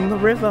fall in the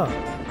river.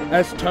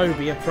 As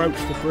Toby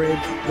approached the bridge,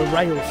 the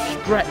rails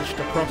stretched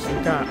across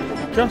the gap,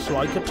 just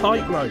like a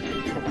tightrope.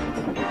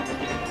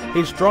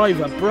 His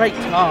driver braked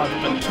hard,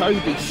 but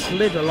Toby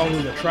slid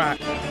along the track.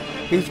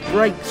 His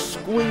brakes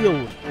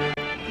squealed.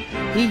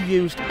 He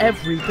used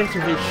every bit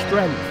of his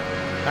strength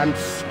and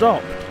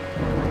stopped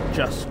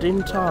just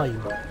in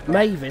time.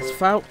 Mavis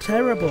felt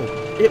terrible.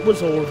 It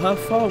was all her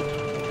fault,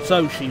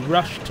 so she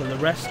rushed to the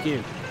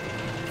rescue.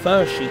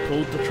 First she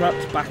pulled the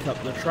trucks back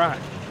up the track.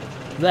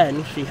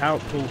 Then she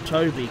helped pull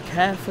Toby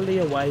carefully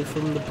away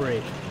from the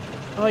bridge.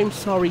 "I'm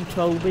sorry,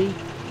 Toby,"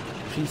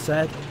 she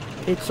said.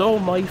 "It's all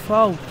my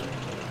fault."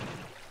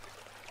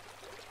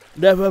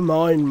 "Never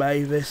mind,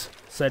 Mavis,"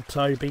 said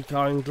Toby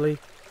kindly.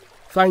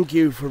 "Thank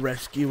you for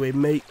rescuing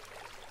me."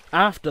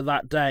 After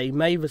that day,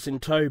 Mavis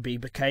and Toby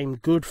became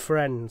good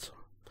friends.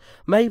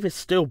 Mavis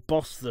still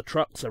bossed the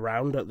trucks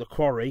around at the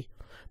quarry,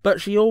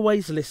 but she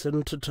always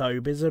listened to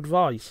Toby's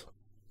advice.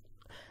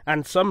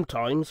 And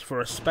sometimes, for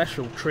a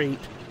special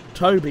treat,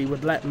 Toby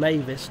would let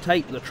Mavis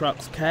take the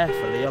trucks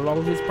carefully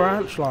along his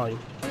branch line.